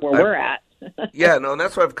kind of where we're at. Yeah, no, and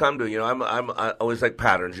that's what I've come to. I always like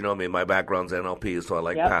patterns. You know me, my background's NLP, so I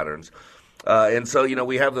like patterns. And so,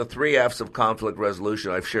 we have the 3 F's of conflict resolution.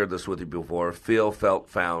 I've shared this with you before. Feel, felt,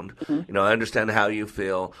 found. Mm-hmm. I understand how you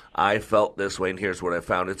feel. I felt this way, and here's what I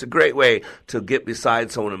found. It's a great way to get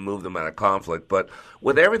beside someone and move them out of conflict. But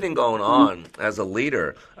with everything going on as a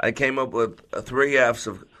leader, I came up with 3 F's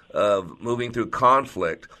of moving through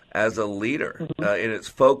conflict as a leader. And it's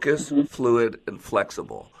focus, fluid, and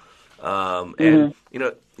flexible. And,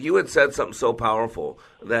 you had said something so powerful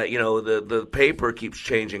that, the paper keeps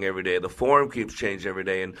changing every day. The form keeps changing every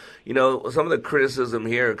day. And, some of the criticism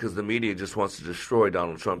here, because the media just wants to destroy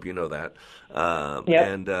Donald Trump, you know that.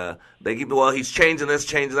 And they keep, he's changing this,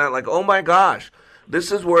 changing that. Like, oh, my gosh,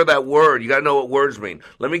 this is where that word, you got to know what words mean.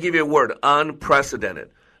 Let me give you a word, unprecedented.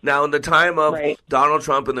 Now, in the time of Donald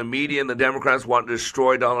Trump and the media and the Democrats want to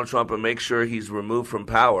destroy Donald Trump and make sure he's removed from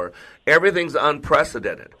power, everything's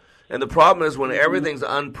unprecedented. And the problem is when everything's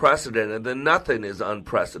unprecedented, then nothing is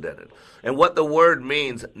unprecedented. And what the word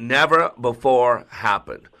means, never before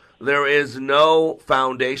happened. There is no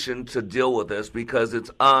foundation to deal with this because it's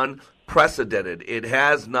unprecedented. It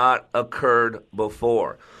has not occurred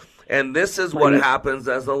before. And this is what happens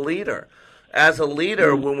as a leader. As a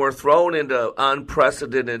leader, when we're thrown into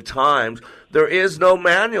unprecedented times, there is no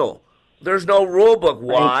manual. There's no rule book.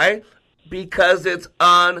 Why? Because it's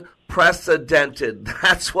unprecedented.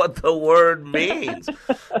 That's what the word means.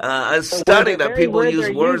 It's stunning that people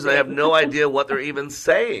use words and they have no idea what they're even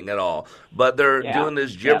saying at all. But they're doing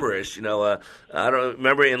this gibberish. I don't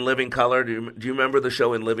remember in Living Color. Do you remember the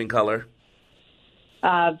show In Living Color?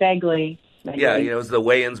 Vaguely. Yeah, it was the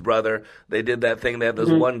Wayans brother. They did that thing. They had this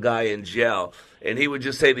one guy in jail, and he would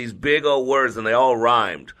just say these big old words, and they all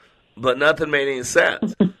rhymed, but nothing made any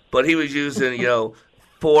sense. But he was using,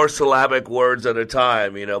 4-syllabic words at a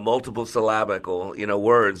time, multiple syllabical,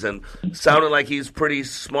 words, and sounded like he's pretty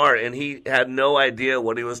smart, and he had no idea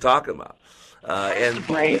what he was talking about.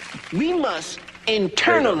 We must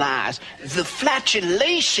internalize the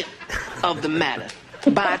flatulation of the matter.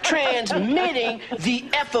 by transmitting the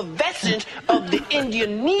effervescence of the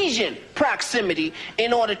Indonesian proximity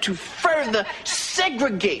in order to further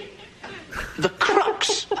segregate the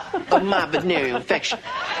crux of my venereal infection.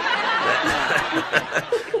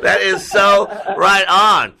 That is so right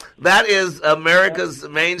on. That is America's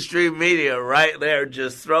mainstream media right there,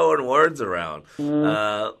 just throwing words around.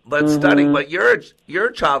 But studying. But you're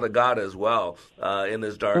a child of God as well in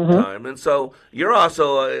this dark time, and so you're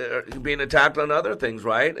also being attacked on other things,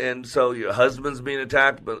 right? And so your husband's being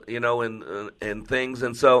attacked, but in things.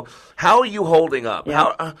 And so, how are you holding up?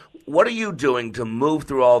 Yeah. What are you doing to move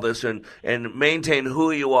through all this and maintain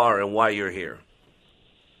who you are and why you're here?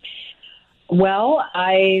 Well,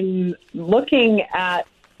 I'm looking at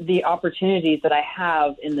the opportunities that I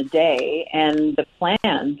have in the day and the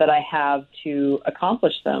plans that I have to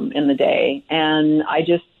accomplish them in the day. And I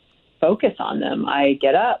just focus on them. I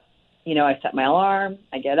get up, I set my alarm,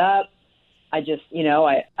 I get up. I just,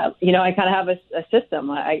 I kind of have a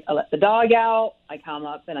system. I let the dog out, I come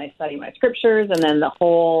up and I study my scriptures, and then the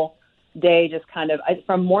whole day just kind of,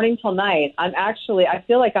 from morning till night, I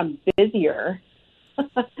feel like I'm busier,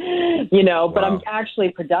 but I'm actually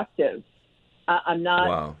productive. I'm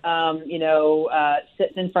not,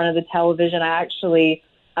 sitting in front of the television.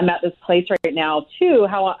 I'm at this place right now too.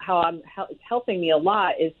 How it's helping me a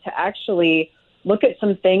lot is to actually look at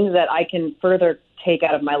some things that I can further take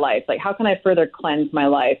out of my life. Like, how can I further cleanse my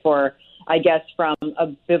life? Or I guess from a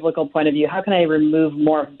biblical point of view, how can I remove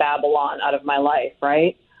more of Babylon out of my life,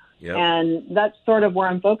 right? Yep. And that's sort of where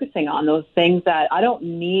I'm focusing on, those things that I don't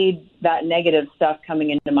need that negative stuff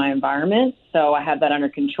coming into my environment. So I have that under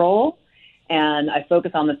control, and I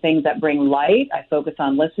focus on the things that bring light. I focus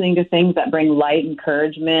on listening to things that bring light,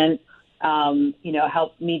 encouragement,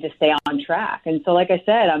 help me to stay on track. And so, like I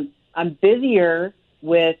said, I'm busier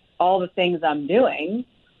with all the things I'm doing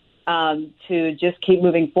to just keep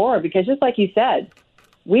moving forward, because just like you said,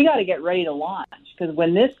 we got to get ready to launch, because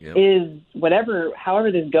when this is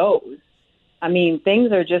however this goes, I mean,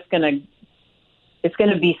 things are just it's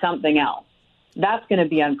going to be something else. That's going to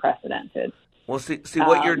be unprecedented. Well, see,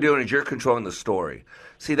 what you're doing is you're controlling the story.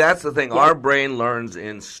 See, that's the thing. Our brain learns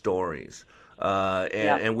in stories.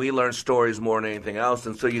 And we learn stories more than anything else.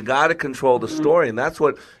 And so you got to control the story. And that's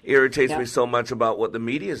what irritates me so much about what the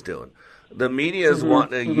media is doing. The media is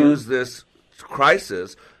wanting to use this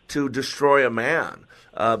crisis to destroy a man.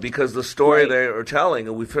 Because the story they are telling,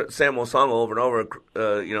 and we've heard Samuel Song over and over,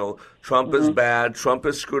 Trump is bad, Trump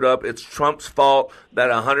is screwed up, it's Trump's fault that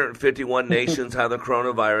 151 nations have the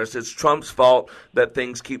coronavirus, it's Trump's fault that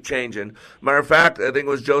things keep changing. Matter of fact, I think it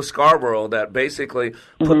was Joe Scarborough that basically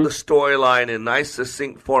put the storyline in nice,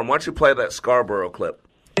 succinct form. Why don't you play that Scarborough clip?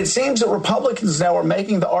 It seems that Republicans now are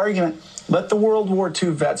making the argument, let the World War II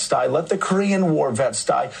vets die, let the Korean War vets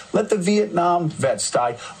die, let the Vietnam vets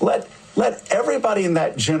die, let everybody in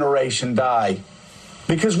that generation die,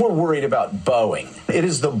 because we're worried about Boeing. It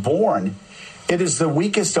is the born. It is the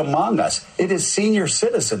weakest among us. It is senior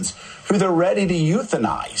citizens who they're ready to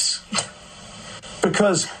euthanize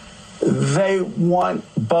because they want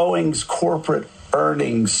Boeing's corporate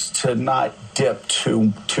earnings to not dip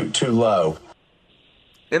too low.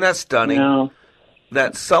 Isn't that stunning? No.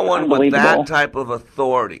 That someone with that type of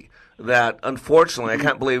authority, that unfortunately, I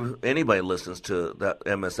can't believe anybody listens to that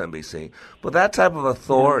MSNBC, but that type of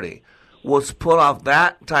authority was put off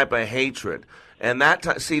that type of hatred. And that's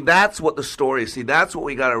what the story is. See, that's what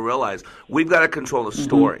we got to realize. We've got to control the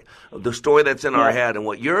story that's in our head. And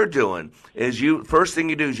what you're doing is first thing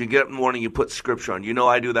you do is you get up in the morning, you put scripture on.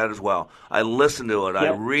 I do that as well. I listen to it. I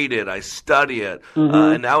read it. I study it.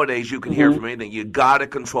 And nowadays you can hear from anything. You got to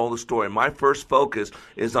control the story. My first focus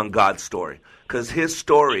is on God's story. Because his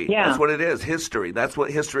story, that's what it is, history. That's what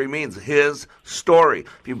history means, his story.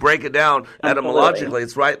 If you break it down etymologically,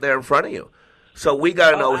 it's right there in front of you. So we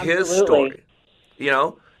got to know his story,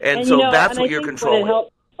 And so that's what you're controlling.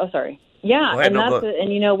 Yeah,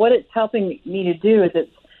 and what it's helping me to do is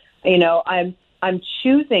I'm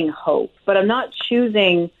choosing hope, but I'm not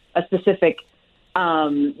choosing a specific,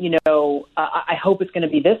 I hope it's going to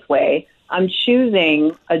be this way. I'm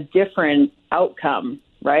choosing a different outcome,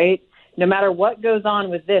 right? No matter what goes on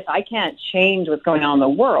with this, I can't change what's going on in the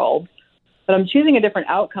world, but I'm choosing a different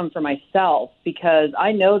outcome for myself because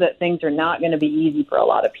I know that things are not going to be easy for a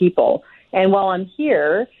lot of people. And while I'm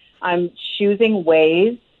here, I'm choosing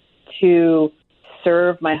ways to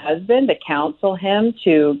serve my husband, to counsel him,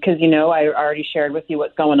 because, I already shared with you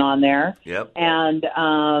what's going on there. Yep. And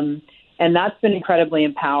that's been incredibly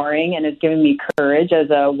empowering, and it's given me courage as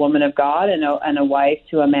a woman of God and a wife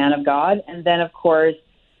to a man of God. And then, of course,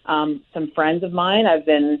 some friends of mine, I've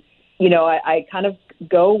been, I kind of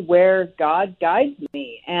go where God guides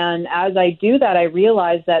me. And as I do that, I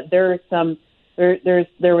realize that there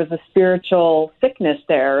was a spiritual sickness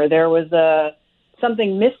there. There was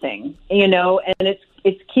something missing, and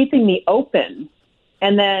it's keeping me open.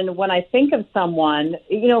 And then when I think of someone,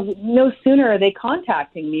 no sooner are they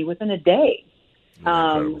contacting me within a day,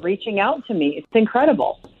 reaching out to me. It's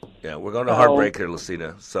incredible. Yeah, we're going to heartbreak here,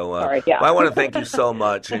 Lucina. So sorry, yeah. I want to thank you so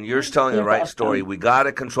much. And you're telling the right story. We got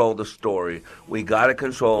to control the story. We got to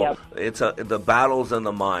control. Yep. The battle's in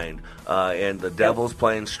the mind, and the devil's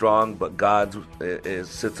playing strong, but God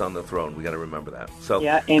sits on the throne. We got to remember that. So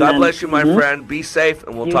God bless you, my friend. Be safe,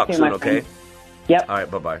 and we'll talk soon. Okay. Yep. All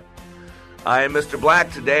right. Bye. I am Mr.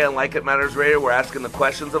 Black. Today on Like It Matters Radio, we're asking the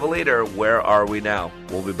questions of a leader. Where are we now?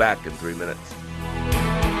 We'll be back in 3 minutes.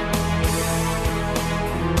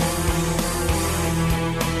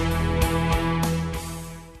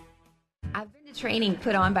 Training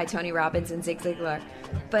put on by Tony Robbins and Zig Ziglar,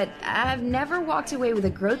 but I've never walked away with a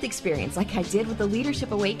growth experience like I did with the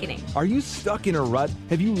Leadership Awakening. Are you stuck in a rut?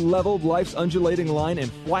 Have you leveled life's undulating line and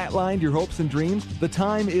flatlined your hopes and dreams? The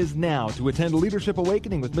time is now to attend Leadership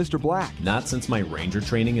Awakening with Mr. Black. Not since my Ranger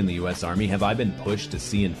training in the U.S. Army have I been pushed to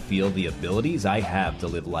see and feel the abilities I have to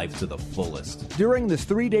live life to the fullest. During this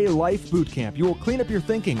 3-day life boot camp, you will clean up your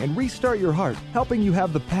thinking and restart your heart, helping you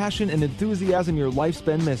have the passion and enthusiasm your life's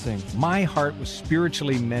been missing. My heart was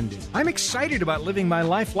spiritually mended. I'm excited about living my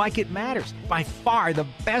life like it matters. By far the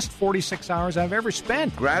best 46 hours I've ever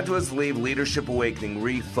spent. Graduates leave Leadership Awakening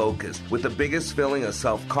refocused with the biggest feeling of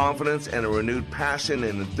self-confidence and a renewed passion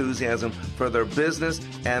and enthusiasm for their business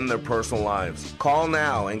and their personal lives. Call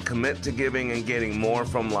now and commit to giving and getting more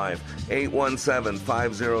from life.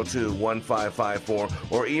 817-502-1554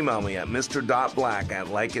 or email me at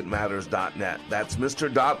mr.black@likeitmatters.net. That's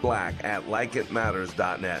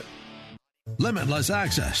mr.black@likeitmatters.net. Limitless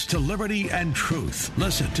access to liberty and truth.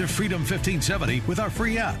 Listen to Freedom 1570 with our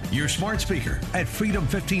free app, your smart speaker, at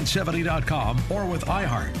freedom1570.com or with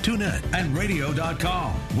iHeart, TuneIn, and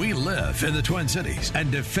radio.com. We live in the Twin Cities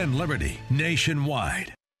and defend liberty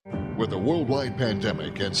nationwide. With a worldwide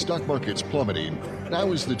pandemic and stock markets plummeting,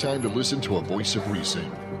 now is the time to listen to a voice of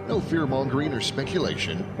reason. No fear-mongering or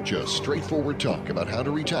speculation, just straightforward talk about how to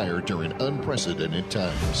retire during unprecedented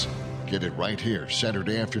times. Get it right here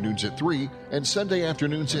Saturday afternoons at 3 and Sunday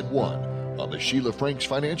afternoons at 1 on the Sheila Franks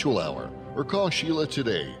Financial Hour, or call Sheila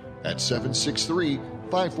today at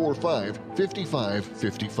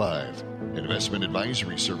 763-545-5555. Investment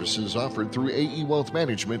advisory services offered through AE Wealth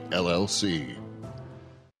Management, LLC.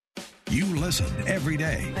 You listen every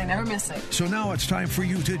day. I never miss it. So now it's time for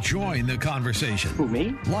you to join the conversation. Who,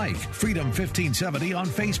 me? Like Freedom 1570 on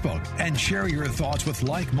Facebook and share your thoughts with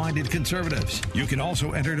like-minded conservatives. You can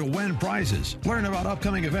also enter to win prizes, learn about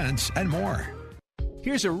upcoming events, and more.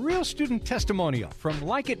 Here's a real student testimonial from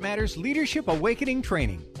Like It Matters Leadership Awakening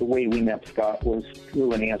Training. The way we met Scott was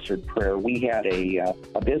through an answered prayer. We had a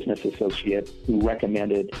business associate who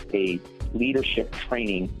recommended a leadership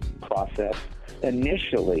training process.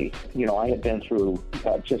 Initially, I had been through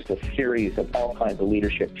just a series of all kinds of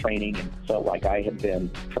leadership training and felt like I had been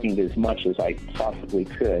trained as much as I possibly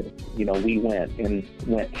could. We went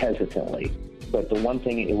hesitantly. But the one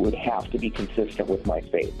thing, it would have to be consistent with my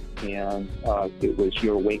faith. And it was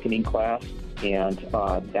your awakening class. And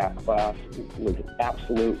that class was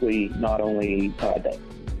absolutely not only the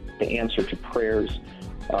answer to prayers,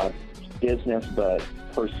 business, but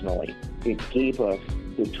personally. It gave us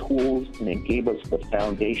the tools and it gave us the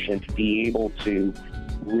foundation to be able to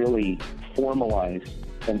really formalize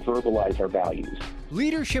and verbalize our values.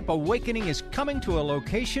 Leadership Awakening is coming to a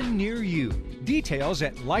location near you. Details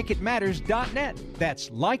at likeitmatters.net. That's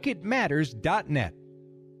likeitmatters.net.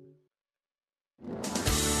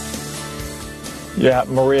 Yeah,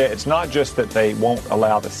 Maria, it's not just that they won't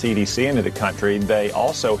allow the CDC into the country. They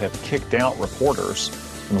also have kicked out reporters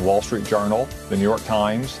from the Wall Street Journal, the New York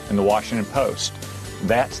Times, and the Washington Post.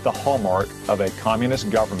 That's the hallmark of a communist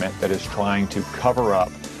government that is trying to cover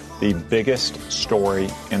up the biggest story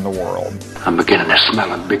in the world. I'm beginning to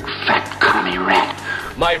smell a big fat commie rat.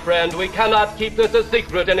 My friend, we cannot keep this a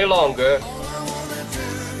secret any longer.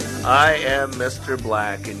 I am Mr.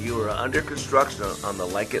 Black, and you are under construction on the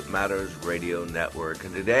Like It Matters radio network.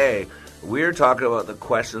 And today, we're talking about the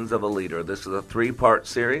questions of a leader. This is a 3-part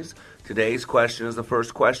series. Today's question is the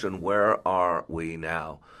first question: where are we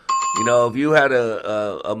now? If you had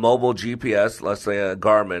a mobile GPS, let's say a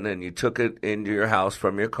Garmin, and you took it into your house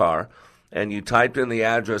from your car, and you typed in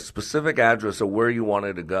the specific address of where you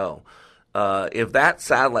wanted to go, if that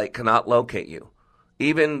satellite cannot locate you,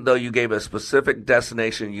 even though you gave a specific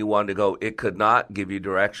destination you wanted to go, it could not give you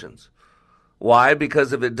directions. Why?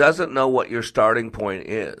 Because if it doesn't know what your starting point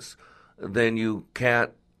is, then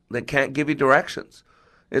they can't give you directions.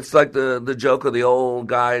 It's like the joke of the old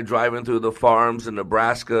guy driving through the farms in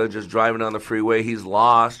Nebraska, just driving on the freeway. He's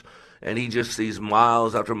lost, and he just sees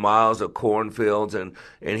miles after miles of cornfields, and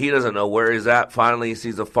he doesn't know where he's at. Finally, he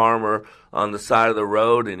sees a farmer on the side of the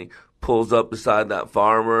road, and he pulls up beside that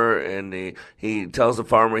farmer, and he tells the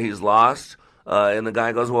farmer he's lost. And the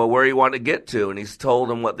guy goes, well, where you want to get to? And he's told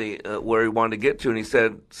him where he wanted to get to. And he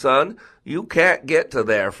said, son, you can't get to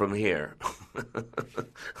there from here.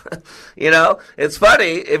 It's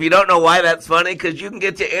funny if you don't know why that's funny, because you can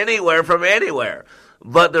get to anywhere from anywhere.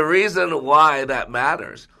 But the reason why that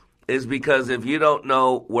matters is because if you don't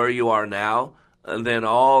know where you are now, then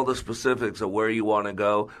all the specifics of where you want to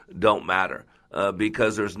go don't matter.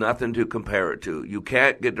 Because there's nothing to compare it to. You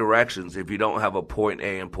can't get directions if you don't have a point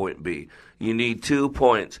A and point B. You need 2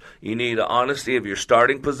 points. You need the honesty of your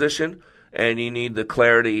starting position, and you need the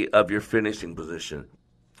clarity of your finishing position.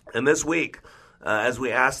 And this week, as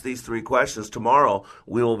we ask these 3 questions, tomorrow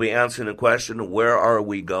we will be answering the question, where are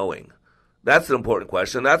we going? That's an important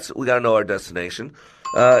question. We got to know our destination.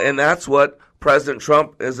 And that's what President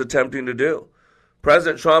Trump is attempting to do.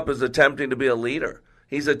 President Trump is attempting to be a leader.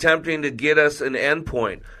 He's attempting to get us an end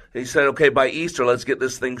point. He said, okay, by Easter, let's get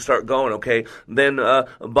this thing start going, okay? Then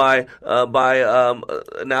by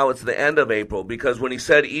now it's the end of April, because when he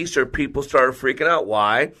said Easter, people started freaking out.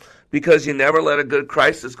 Why? Because you never let a good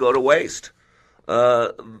crisis go to waste.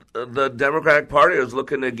 The Democratic Party is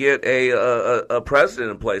looking to get a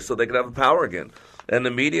president in place so they can have the power again. And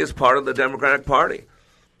the media is part of the Democratic Party.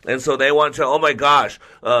 And so they want to, oh my gosh,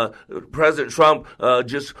 President Trump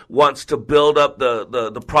just wants to build up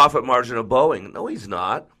the profit margin of Boeing. No, he's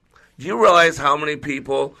not. Do you realize how many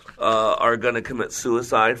people are going to commit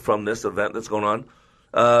suicide from this event that's going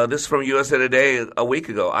on? This is from USA Today a week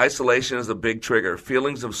ago. Isolation is a big trigger.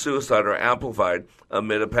 Feelings of suicide are amplified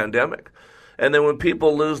amid a pandemic. And then when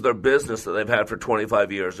people lose their business that they've had for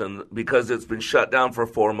 25 years, and because it's been shut down for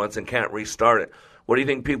 4 months and can't restart it, what do you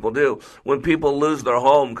think people do? When people lose their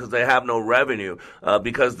home because they have no revenue,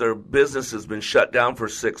 because their business has been shut down for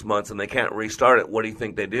 6 months and they can't restart it, what do you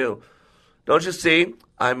think they do? Don't you see?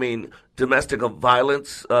 I mean, domestic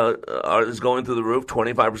violence is going through the roof,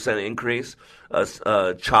 25% increase.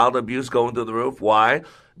 Child abuse going through the roof. Why?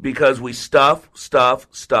 Because we stuff,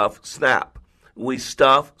 snap. We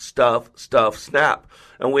stuff, snap.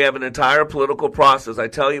 And we have an entire political process, I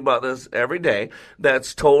tell you about this every day,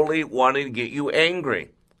 that's totally wanting to get you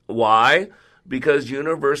angry. Why? Because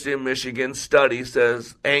University of Michigan study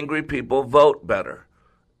says angry people vote better.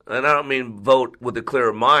 And I don't mean vote with a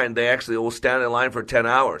clearer mind. They actually will stand in line for 10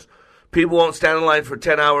 hours. People won't stand in line for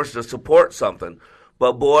 10 hours to support something,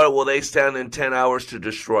 but boy, will they stand in 10 hours to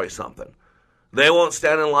destroy something. They won't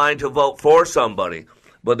stand in line to vote for somebody,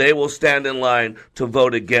 but they will stand in line to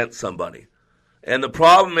vote against somebody. And the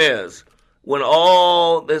problem is, when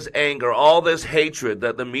all this anger, all this hatred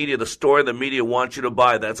that the media, the story the media wants you to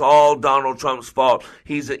buy, that's all Donald Trump's fault.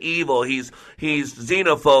 He's evil, he's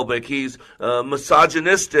xenophobic, he's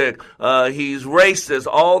misogynistic, he's racist,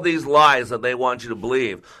 all these lies that they want you to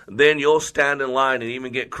believe. Then you'll stand in line and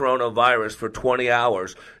even get coronavirus for 20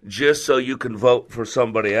 hours just so you can vote for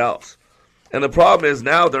somebody else. And the problem is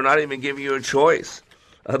now they're not even giving you a choice.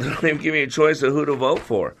 They're not even giving you a choice of who to vote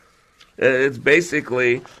for. It's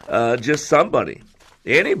basically just somebody,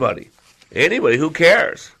 anybody, who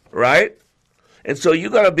cares, right? And so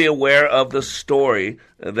you got to be aware of the story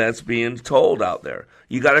that's being told out there.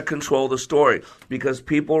 You got to control the story because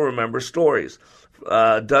people remember stories.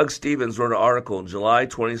 Doug Stevens wrote an article in July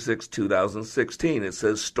 26, 2016. It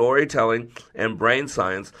says, storytelling and brain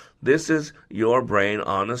science, this is your brain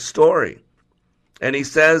on a story. And he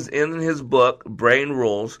says in his book, Brain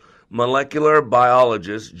Rules, molecular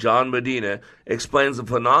biologist John Medina explains the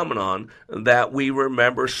phenomenon that we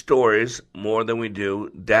remember stories more than we do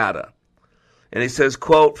data. And he says,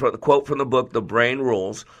 quote from the book, The Brain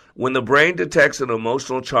Rules, when the brain detects an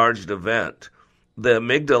emotional charged event, the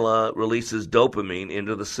amygdala releases dopamine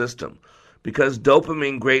into the system. Because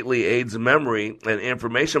dopamine greatly aids memory and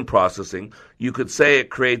information processing, you could say it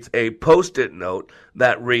creates a Post-it note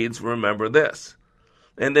that reads, remember this.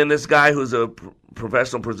 And then this guy who's a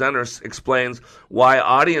professional presenter explains why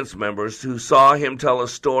audience members who saw him tell a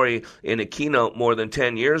story in a keynote more than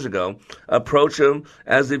 10 years ago approach him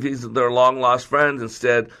as if he's their long-lost friend.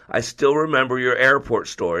 Instead, I still remember your airport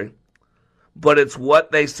story. But it's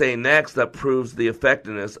what they say next that proves the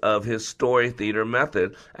effectiveness of his story theater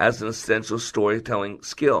method as an essential storytelling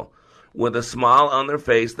skill. With a smile on their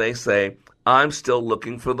face, they say, I'm still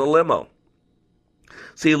looking for the limo.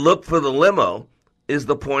 See, look for the limo is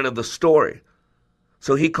the point of the story.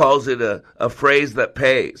 So he calls it a phrase that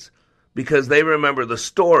pays, because they remember the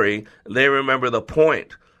story, they remember the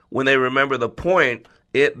point. When they remember the point,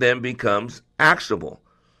 it then becomes actionable.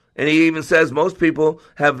 And he even says most people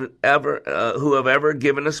who have ever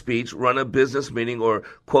given a speech, run a business meeting, or,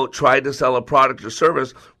 quote, tried to sell a product or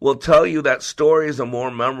service will tell you that stories are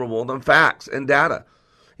more memorable than facts and data.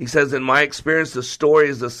 He says, in my experience, the story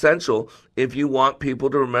is essential if you want people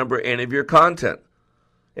to remember any of your content.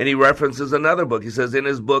 And he references another book. He says in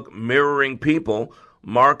his book, Mirroring People,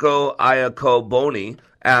 Marco Iacoboni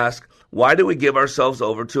asks, why do we give ourselves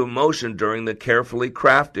over to emotion during the carefully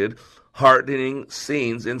crafted, heartening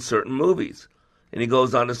scenes in certain movies? And he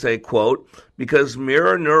goes on to say, quote, because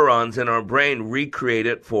mirror neurons in our brain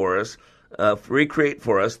recreate for us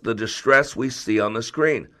the distress we see on the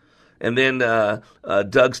screen. And then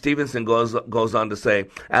Doug Stevenson goes on to say,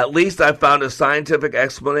 at least I found a scientific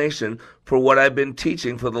explanation for what I've been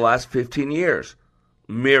teaching for the last 15 years.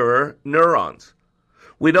 Mirror neurons.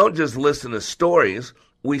 We don't just listen to stories,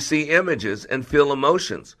 we see images and feel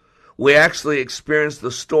emotions. We actually experience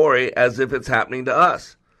the story as if it's happening to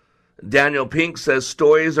us. Daniel Pink says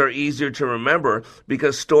stories are easier to remember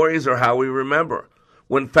because stories are how we remember.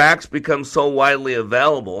 When facts become so widely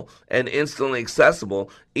available and instantly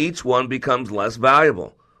accessible, each one becomes less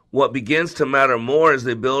valuable. What begins to matter more is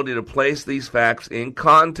the ability to place these facts in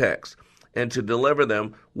context and to deliver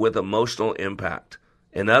them with emotional impact.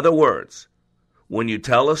 In other words, when you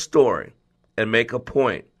tell a story and make a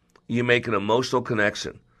point, you make an emotional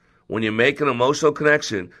connection. When you make an emotional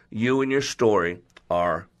connection, you and your story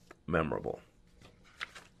are memorable.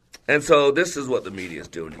 And so this is what the media is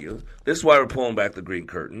doing to you. This is why we're pulling back the green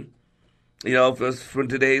curtain. You know, from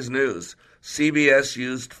today's news, CBS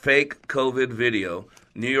used fake COVID video.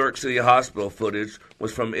 New York City hospital footage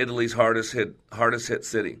was from Italy's hardest hit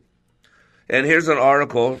city. And here's an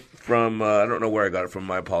article from, I don't know where I got it from,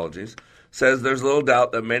 my apologies. Says there's little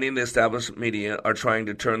doubt that many in the established media are trying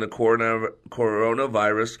to turn the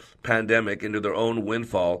coronavirus pandemic into their own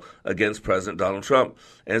windfall against President Donald Trump.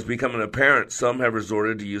 And it's becoming apparent some have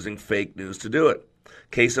resorted to using fake news to do it.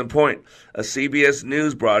 Case in point, a CBS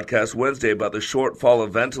News broadcast Wednesday about the shortfall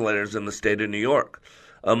of ventilators in the state of New York.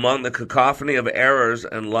 Among the cacophony of errors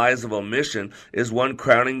and lies of omission is one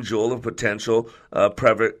crowning jewel of potential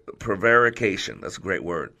prevarication. That's a great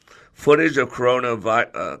word. Footage of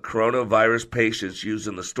coronavirus patients used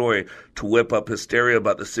in the story to whip up hysteria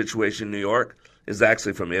about the situation in New York is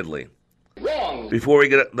actually from Italy. Wrong. Before we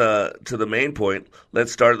get to the main point,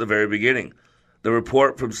 let's start at the very beginning. The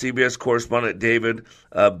report from CBS correspondent David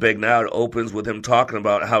Begnaud opens with him talking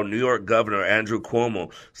about how New York Governor Andrew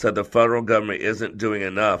Cuomo said the federal government isn't doing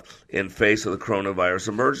enough in face of the coronavirus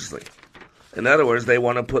emergency. In other words, they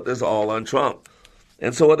want to put this all on Trump.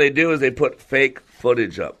 And so what they do is they put fake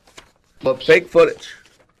footage up. Fake footage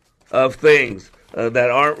of things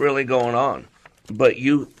that aren't really going on, but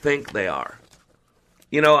you think they are.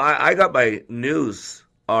 You know, I got my news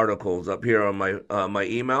articles up here on my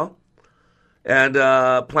email, and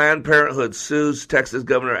Planned Parenthood sues Texas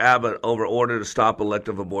Governor Abbott over order to stop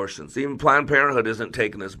elective abortions. Even Planned Parenthood isn't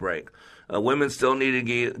taking this break. Women still need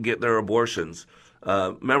to get their abortions.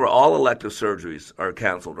 Remember, all elective surgeries are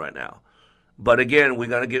canceled right now. But again, we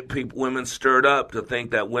got to get women stirred up to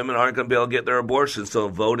think that women aren't going to be able to get their abortions, so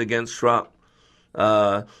vote against Trump.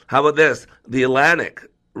 How about this? The Atlantic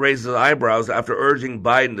raises eyebrows after urging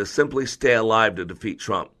Biden to simply stay alive to defeat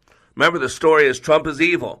Trump. Remember, the story is Trump is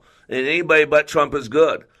evil, and anybody but Trump is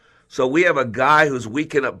good. So we have a guy who's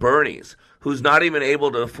weekend at Bernie's, who's not even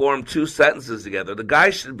able to form two sentences together. The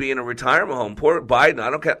guy should be in a retirement home. Poor Biden.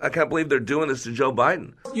 I can't believe they're doing this to Joe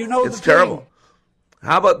Biden. You know, it's terrible.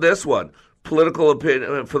 How about this one? Political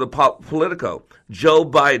opinion for the Politico. Joe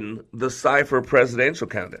Biden, the cipher presidential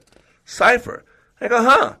candidate. Cipher. I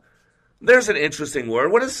go, there's an interesting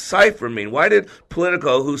word. What does cipher mean? Why did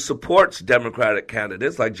Politico, who supports Democratic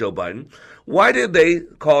candidates like Joe Biden, why did they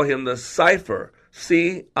call him the cipher?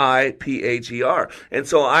 C-I-P-H-E-R. And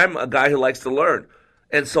so I'm a guy who likes to learn.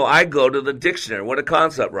 And so I go to the dictionary. What a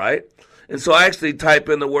concept, right? And so I actually type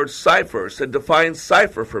in the word cipher. It said, define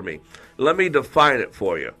cipher for me. Let me define it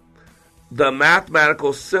for you. The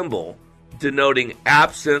mathematical symbol denoting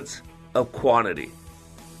absence of quantity.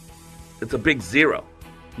 It's a big zero.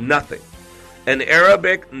 Nothing. An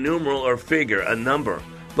Arabic numeral or figure, a number.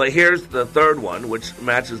 But here's the third one, which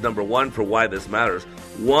matches number one for why this matters.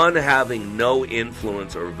 One having no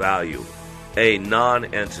influence or value. A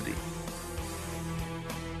non-entity.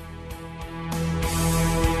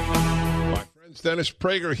 My friends, Dennis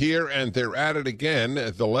Prager here, and they're at it again.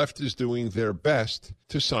 The left is doing their best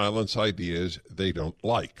to silence ideas they don't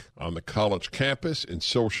like. On the college campus, in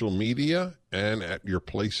social media, and at your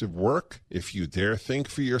place of work, if you dare think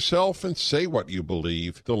for yourself and say what you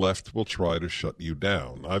believe, the left will try to shut you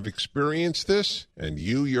down. I've experienced this, and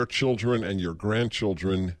you, your children, and your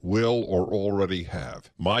grandchildren will or already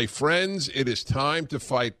have. My friends, it is time to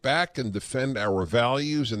fight back and defend our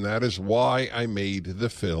values, and that is why I made the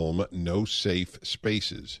film No Safe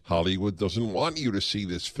Spaces. Hollywood doesn't want you to see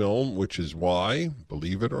this film, which is why,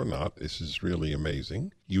 believe it or not, this is really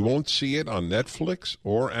amazing, you won't see it on Netflix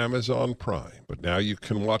or Amazon Prime. But now you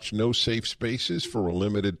can watch No Safe Spaces for a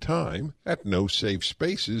limited time at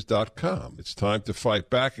nosafespaces.com. It's time to fight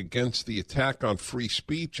back against the attack on free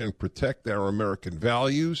speech and protect our American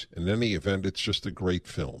values. In any event, it's just a great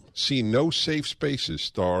film. See No Safe Spaces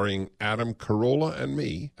starring Adam Carolla and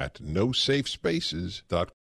me at nosafespaces.com.